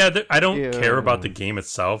 Yeah, I don't Yeah. care about the game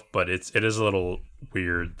itself, but it is a little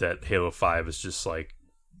weird that Halo 5 is just like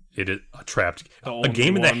it is a trapped The a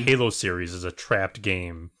game in only that one. Halo series is a trapped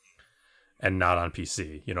game and not on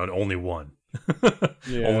PC. Only one.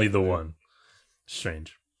 Yeah, Only the yeah. one.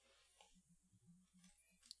 Strange.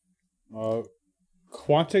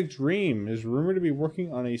 Quantic Dream is rumored to be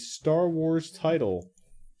working on a Star Wars title.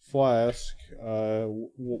 Flask,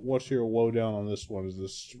 what's your lowdown on this one? Is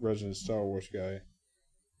this resident Star Wars guy?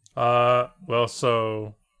 Well,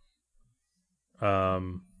 so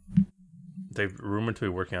they've rumored to be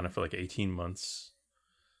working on it for like 18 months.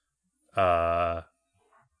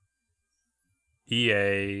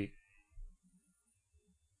 EA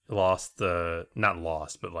not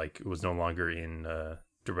lost, but like it was no longer in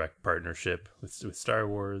direct partnership with Star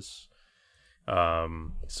Wars.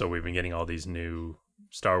 So we've been getting all these new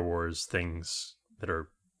Star Wars things that are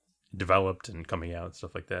developed and coming out and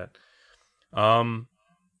stuff like that.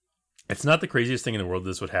 It's not the craziest thing in the world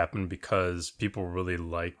this would happen because people really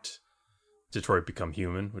liked Detroit Become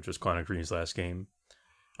Human, which was Quantic Dream's last game.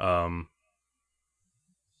 Quantic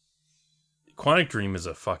Dream is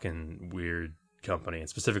a fucking weird company, and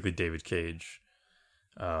specifically David Cage.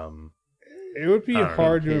 It would be I don't know.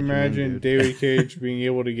 hard to Cage, imagine dude. David Cage being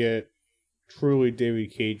able to get truly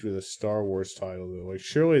David Cage with a Star Wars title, though. Like,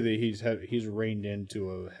 surely that he's reined into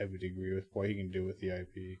a heavy degree with what he can do with the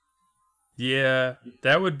IP. Yeah,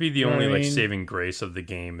 that would be the You know only what I like mean? saving grace of the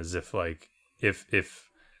game, is if the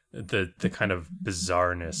kind of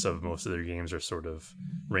bizarreness of most of their games are sort of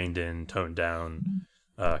reined in, toned down,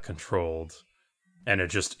 controlled, and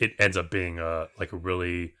it ends up being a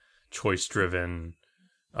really choice driven,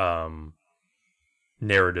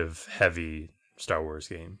 narrative heavy Star Wars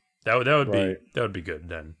game. That would be good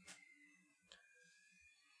then.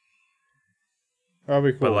 That'd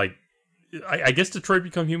be cool. But like, I guess Detroit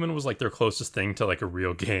Become Human was like their closest thing to like a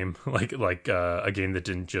real game, like a game that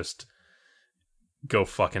didn't just go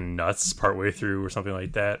fucking nuts partway through or something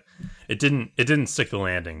like that. It didn't stick the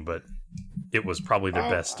landing, but it was probably their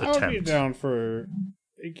best I would be attempt. down for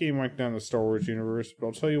a game like that in the Star Wars universe, but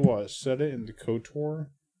I'll tell you what, set it in the KOTOR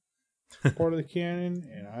part of the canon,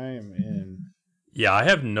 and I am in. Yeah, I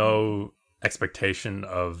have no expectation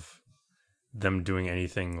of them doing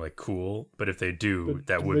anything like cool, but if they do,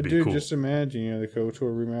 that would be dude, cool. Just imagine, the KOTOR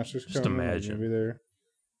remasters Just coming. imagine. Maybe they're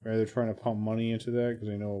trying to pump money into that because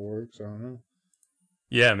they know it works. I don't know.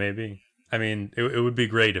 Yeah, maybe. I mean, it would be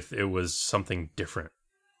great if it was something different.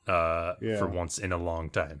 For once in a long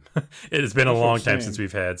time. It's been a That's what long I'm time saying. since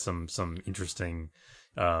we've had some interesting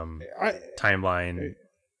timeline.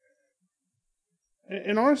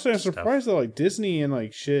 And honestly, I'm Stuff. surprised that like Disney and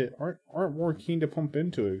like shit aren't more keen to pump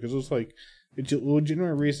into it, because it's like it's a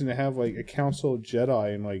legitimate reason to have like a Council of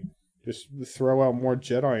Jedi and like just throw out more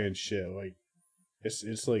Jedi and shit. Like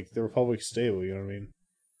it's like the Republic's stable. You know what I mean?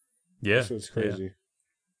 Yeah, So it's crazy.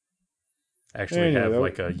 Actually, Anyway, have that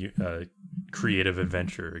like a creative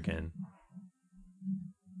adventure again.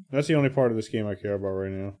 That's the only part of this game I care about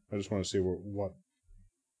right now. I just want to see what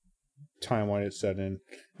timeline it's set in.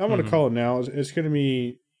 I'm going to call it now. It's going to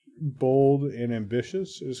be bold and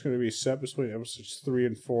ambitious. It's going to be set between episodes 3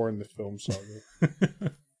 and 4 in the film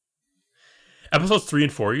saga. Episodes 3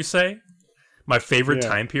 and 4, you say? My favorite Yeah.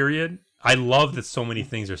 time period. I love that so many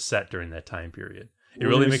things are set during that time period. It We're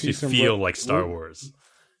really gonna makes see me some feel like Star we're- Wars.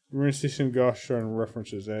 We're going to see some gosh darn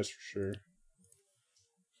references, that's for sure.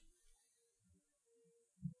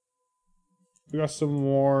 We got some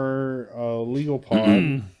more legal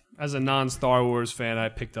pod. As a non-Star Wars fan, I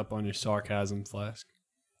picked up on your sarcasm, Flask.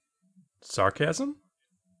 Sarcasm?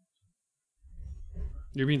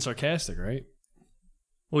 You're being sarcastic, right?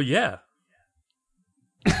 Well, yeah.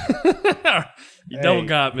 You double Hey.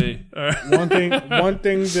 got me. All right. one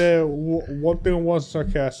thing was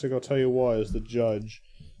sarcastic. I'll tell you what, is the judge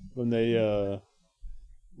when they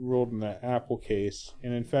ruled in that Apple case,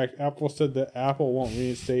 and in fact, Apple said that Apple won't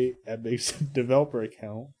reinstate Epic's developer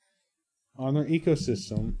account on their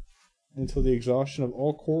ecosystem until the exhaustion of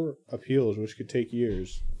all court appeals, which could take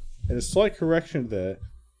years. And a slight correction to that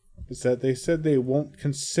is that they said they won't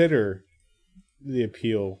consider the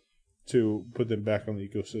appeal to put them back on the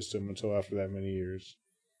ecosystem until after that many years.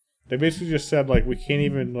 They basically just said like we can't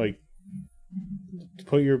even like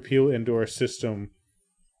put your appeal into our system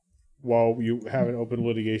while you have an open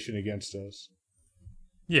litigation against us.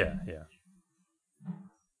 Yeah.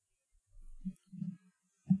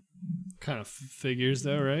 Kind of figures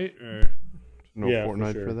though, right? Or No Yeah, for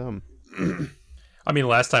Fortnite sure. for them. I mean,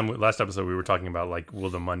 last episode we were talking about like, will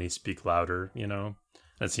the money speak louder? You know,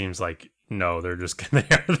 it seems like no, they're just they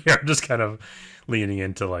are just kind of leaning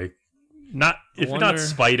into like not if not wonder-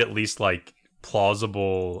 spite, at least like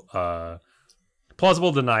plausible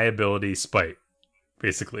deniability spite,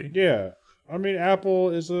 basically. Yeah, I mean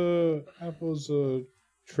Apple's a $1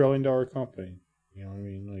 trillion company. You know what I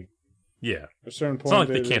mean? Like Yeah, at a certain point, it's not like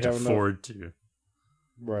they can't have enough- afford to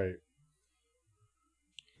Right.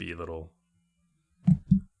 be a little.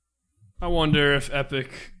 I wonder if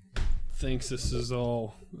Epic thinks this is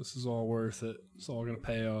all worth it. It's all going to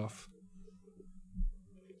pay off.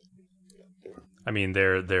 I mean,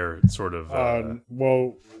 they're sort of.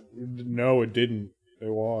 Well, no, it didn't. It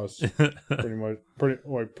lost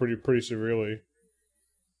pretty severely.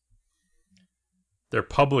 Their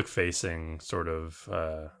public facing sort of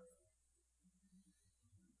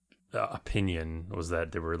opinion was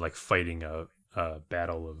that they were like fighting a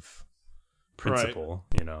battle of principle,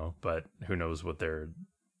 you know, but who knows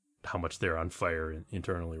how much they're on fire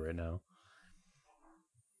internally right now.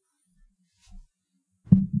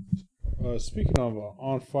 Speaking of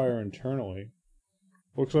on fire internally,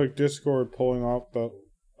 looks like Discord pulling off the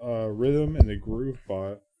rhythm and the groove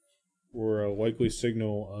bot were a likely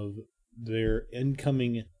signal of their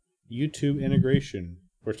incoming YouTube integration,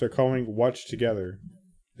 which they're calling Watch Together.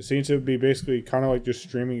 It seems to be basically kind of like just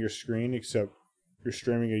streaming your screen, except you're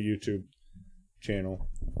streaming a YouTube channel.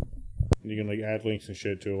 And you can like add links and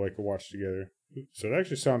shit to it, like a Watch Together. So it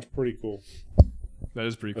actually sounds pretty cool. That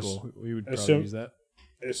is pretty cool. We would probably assume- use that.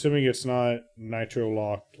 Assuming it's not nitro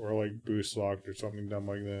locked or like boost locked or something dumb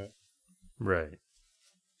like that. Right.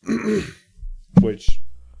 Which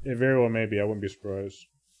it very well may be. I wouldn't be surprised.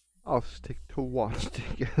 I'll stick to Watch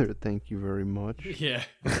Together. Thank you very much. Yeah.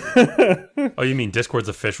 Oh, you mean Discord's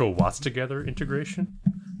official Watch Together integration?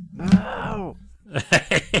 No.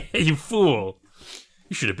 You fool!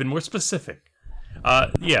 You should have been more specific.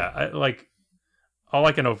 Yeah, all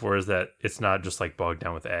I can hope for is that it's not just like bogged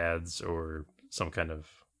down with ads or some kind of,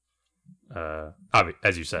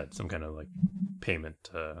 as you said, some kind of like payment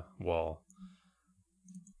wall,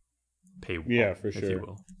 paywall. Yeah, for if sure. you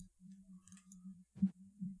will.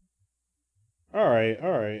 All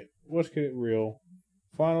right. Let's get it real.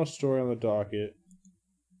 Final story on the docket.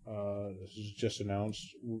 This is just announced.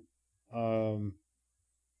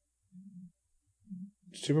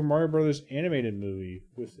 Super Mario Brothers animated movie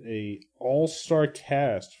with a all-star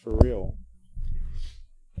cast for real.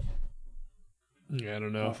 Yeah, I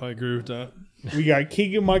don't know if I agree with that. We got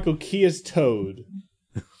Keegan Michael Key as Toad.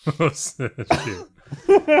 Shoot.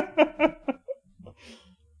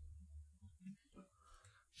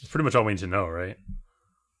 That's pretty much all we need to know, right?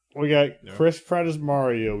 We got Chris Pratt as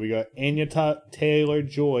Mario. We got Anya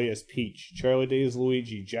Taylor-Joy as Peach. Charlie Day as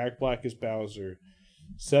Luigi. Jack Black as Bowser.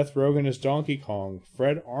 Seth Rogen as Donkey Kong.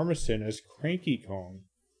 Fred Armisen as Cranky Kong.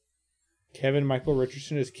 Kevin Michael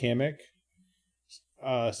Richardson as Kamek.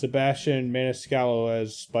 Sebastian Maniscalco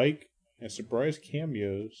as Spike. And surprise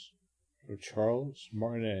cameos of Charles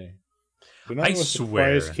Martinet. They're not I really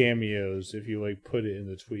swear. surprise cameos if you like put it in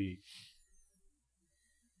the tweet.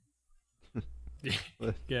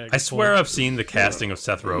 Yeah, I swear I've seen the casting of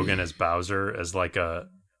Seth Rogen as Bowser as like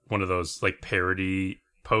one of those like parody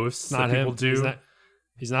posts not that people him. do.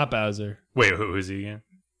 He's not Bowser. Wait, who is he again?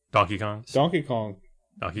 Donkey Kong? Donkey Kong.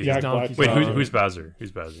 Donkey Jack Kong. Black. Wait, Kong. who's Bowser?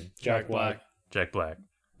 Who's Bowser? Jack Black. Jack Black.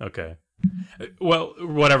 Okay. Well,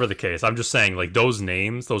 whatever the case, I'm just saying, like those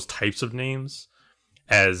names, those types of names,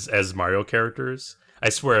 as Mario characters, I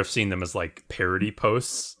swear I've seen them as like parody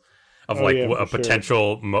posts of Oh, like yeah, a for sure.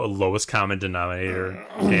 potential lowest common denominator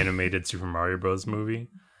animated Super Mario Bros. Movie.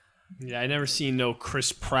 Yeah, I never seen no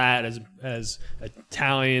Chris Pratt as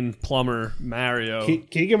Italian plumber Mario.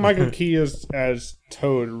 Keegan Michael Key as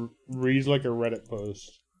Toad reads like a Reddit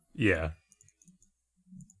post. Yeah.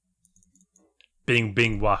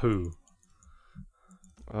 Bing wahoo.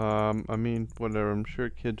 I mean, whatever. I'm sure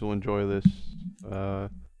kids will enjoy this. I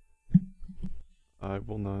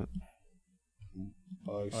will not.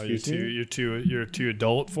 Oh, Excuse me? you're too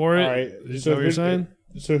adult for it. All right. Is that what you're saying?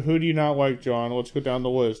 So who do you not like, John? Let's go down the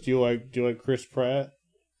list. Do you like Chris Pratt?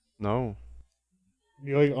 No.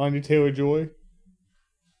 Do you like Anya Taylor-Joy?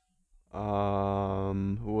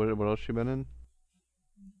 What else she been in?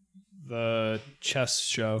 The chess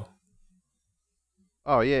show.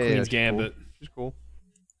 Oh yeah, Queen's she's Gambit. Cool. She's cool.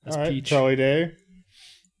 That's All right. Peach. Charlie Day.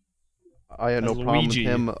 I had no As problem with Luigi.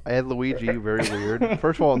 him. I had Luigi, very weird.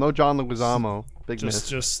 First of all, no John Leguizamo, big miss.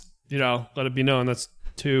 Just let it be known that's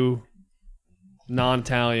two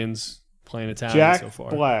non-Italians playing Italian Jack so far.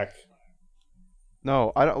 Black.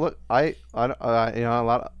 No, I don't look. A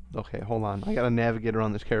lot. Okay, hold on. I gotta navigate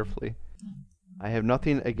around this carefully. I have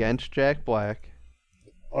nothing against Jack Black.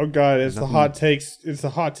 Oh God, it's the Nothing- hot takes. It's the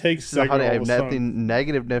hot takes It's not segment. how I all have of a sudden. nothing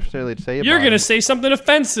negative necessarily to say about You're him. gonna say something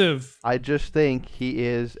offensive. I just think he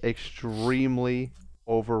is extremely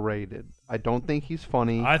overrated. I don't think he's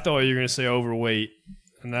funny. I thought you were gonna say overweight,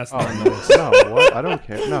 and that's not Oh, nice. no, what? I don't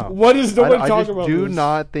care. No. What is nobody I talking just about? do this?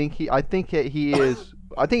 not think he. I think that he is.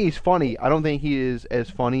 I think he's funny. I don't think he is as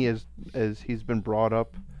funny as he's been brought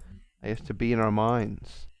up, I guess, to be in our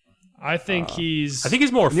minds. I think he's. I think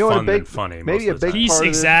he's more You know what, fun a big- than funny. maybe most a of the big time. he's part of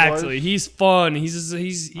this exactly. was- He's fun. He just I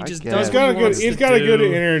does. guess. What He's he got wants a to good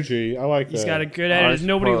do. energy. I like that. He's got a good energy.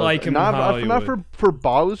 Nobody suppose. like him Not, in Hollywood. not for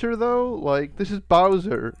Bowser though. Like this is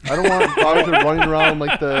Bowser. I don't want Bowser running around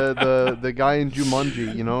like the guy in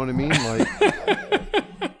Jumanji. You know what I mean? Like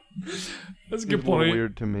That's a it's good a little point.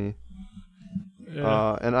 weird to me.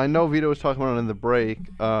 Yeah. And I know Vito was talking about it in the break.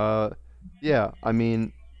 Yeah, I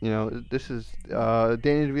mean, you know, this is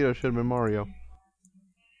Danny DeVito should have been Mario.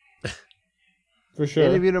 for sure.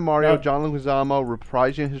 Danny DeVito, Mario, Now- John Leguizamo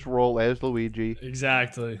reprising his role as Luigi.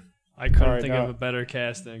 Exactly. I couldn't Alright, think now- of a better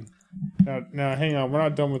casting. Now, hang on. We're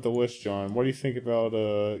not done with the list, John. What do you think about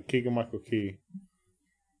Keegan Michael Key?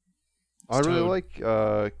 I really Toad.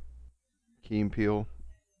 like Key and Peele.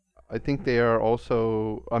 I think they are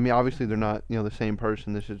also. I mean, obviously they're not the same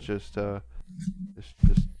person. This is just that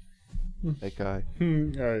guy.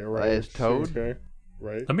 All right. As Toad? Okay.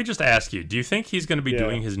 Right. Let me just ask you: do you think he's going to be Yeah.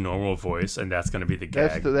 doing his normal voice, and that's going to be the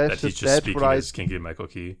gag That's that he's just- just that's speaking what I- as Kinky Michael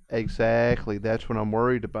Key? Exactly. That's what I'm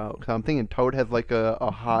worried about. 'Cause I'm thinking Toad has like a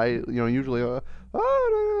high. Usually a.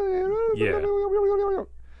 Yeah.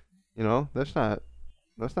 That's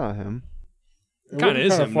not him. It Kinda would be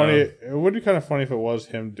is kinda him, funny. though. It would be kind of funny if it was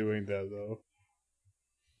him doing that, though.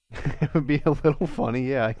 It would be a little funny,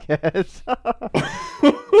 yeah, I guess.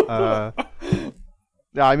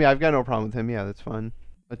 No, I mean I've got no problem with him. Yeah, that's fine.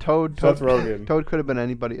 Toad Seth Rogen. Toad could have been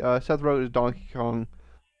anybody. Seth Rogen is Donkey Kong.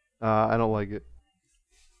 I don't like it.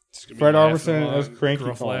 It's gonna be Fred laughing Armisen a lot, as Cranky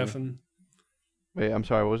Gruff Kong. laughing. Wait, I'm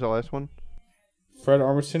sorry. What was the last one? Fred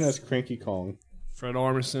Armisen as Cranky Kong. Fred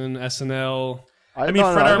Armisen, SNL. I mean,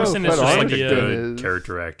 Fred know Armisen Fred is just like a Armisen good is-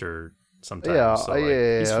 character actor sometimes. Yeah, so, yeah, like,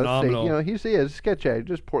 yeah. he's Let's say, phenomenal. he's a sketch actor,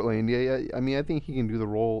 just Portlandia. Yeah, I mean, I think he can do the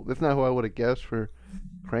role. That's not who I would have guessed for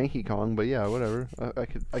Cranky Kong, but yeah, whatever.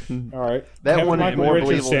 I can. All right. That Kevin one is Michael more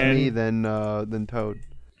Richardson. believable to me than Toad.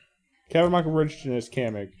 Kevin Michael Richardson as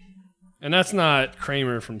Kamek. And that's not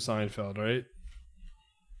Kramer from Seinfeld, right?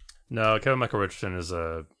 no, Kevin Michael Richardson is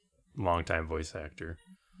a longtime voice actor.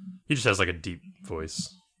 He just has like a deep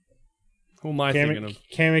voice. Who am I thinking of?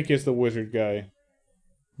 Kamek is the wizard guy.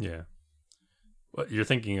 Yeah. What you're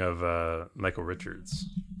thinking of Michael Richards.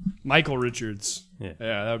 Michael Richards. Yeah.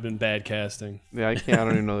 that would have been bad casting. Yeah, I can't. I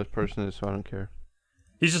don't even know this person is, so I don't care.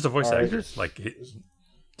 He's just a voice Alright. actor, like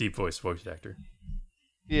deep voice actor.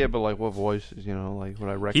 Yeah, but like what voices? Like what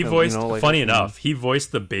I He reckon. voiced, like, funny enough, he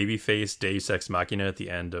voiced the babyface Deus Ex Machina at the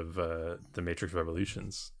end of the Matrix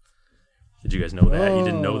Revolutions. Did you guys know that? You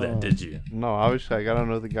didn't know that, did you? No, obviously I gotta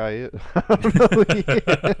know the guy is. I don't know who he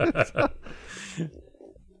is.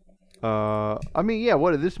 I mean, yeah.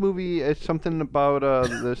 What this movie is something about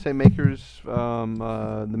the same makers,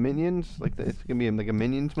 the Minions. Like it's gonna be like a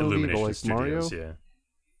Minions movie, but Illumination like Mario. Studios, yeah.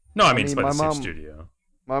 No, I mean it's mean, by the my same mom- studio.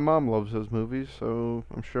 My mom loves those movies, so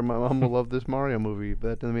I'm sure my mom will love this Mario movie. But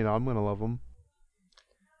that doesn't mean I'm gonna love them.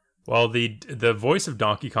 Well, the voice of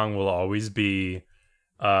Donkey Kong will always be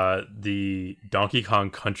the Donkey Kong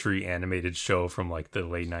Country animated show from like the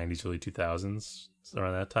late 90s, early 2000s,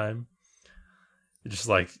 around that time. Just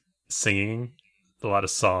like singing a lot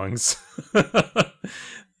of songs.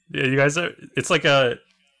 Yeah, you guys are. It's like it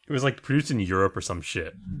was like produced in Europe or some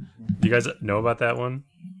shit. Do you guys know about that one?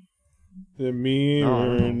 The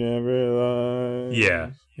mirror never lies.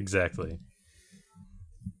 Yeah, exactly.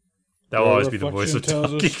 That will always be the voice of tells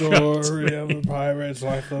Donkey a Kong. story of a pirate's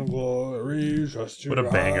life of glory. Trust your What a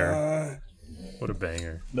banger. eye. What a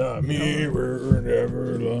banger. The mirror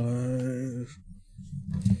never lies.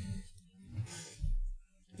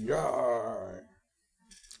 Yeah.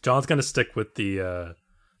 John's gonna stick with the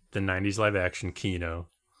 90s live action Kino.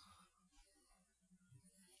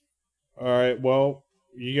 All right. Well,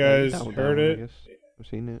 you guys That one, heard I it. guess. I've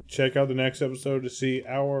seen it. Check out the next episode to see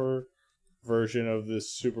our version of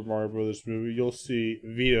this Super Mario Brothers movie. You'll see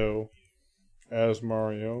Vito as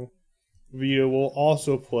Mario. Vito will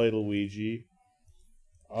also play Luigi.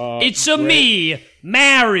 It's a me,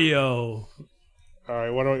 Mario. All right,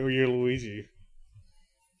 what about your Luigi?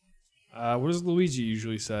 What does Luigi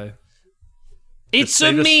usually say? Just It's say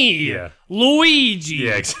a this- me, Yeah. Luigi.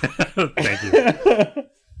 Yeah, exactly. Thank you.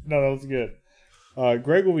 No, that was good.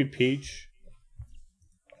 Greg will be Peach.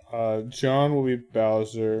 John will be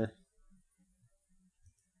Bowser.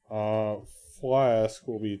 Flask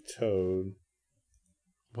will be Toad.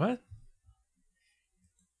 What?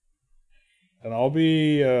 And I'll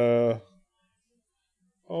be a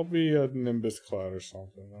Nimbus Cloud or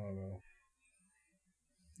something. I don't know.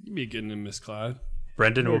 You'd be getting in Miss Cloud.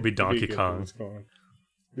 Brendan will be It'd Donkey good Kong. Nimbus Cloud.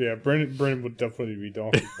 Yeah, Brendan would definitely be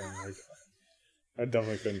Donkey Kong. Like, I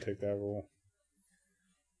definitely couldn't take that role.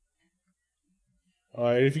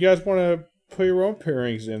 If you guys want to put your own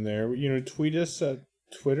pairings in there, tweet us at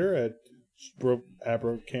Twitter at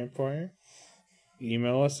 @BrokeCampfire.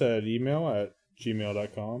 Email us at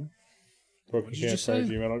email@gmail.com.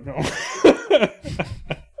 BrokenCampfire@gmail.com.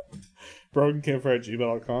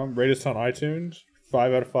 BrokenCampfire@gmail.com. Rate us on iTunes.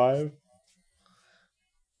 5 out of 5.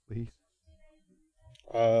 Please.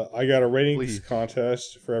 I got a ratings Please.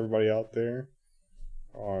 contest for everybody out there.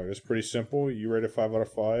 It's pretty simple. You rate it 5 out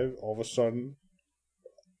of 5. All of a sudden,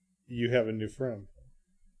 you have a new friend.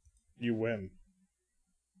 You win.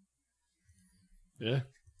 Yeah.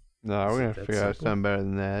 No, we're gonna That's figure out simple. something better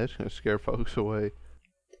than that. It's gonna scare folks away.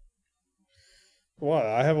 What?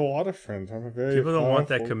 I have a lot of friends. I'm a very People don't want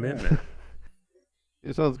that powerful guy. commitment.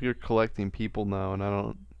 It sounds like you're collecting people now, and I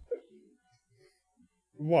don't.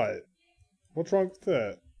 What? What's wrong with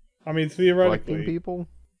that? I mean, Collecting theoretically, people?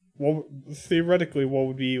 what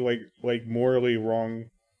would be like morally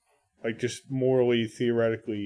wrong? Like just morally, theoretically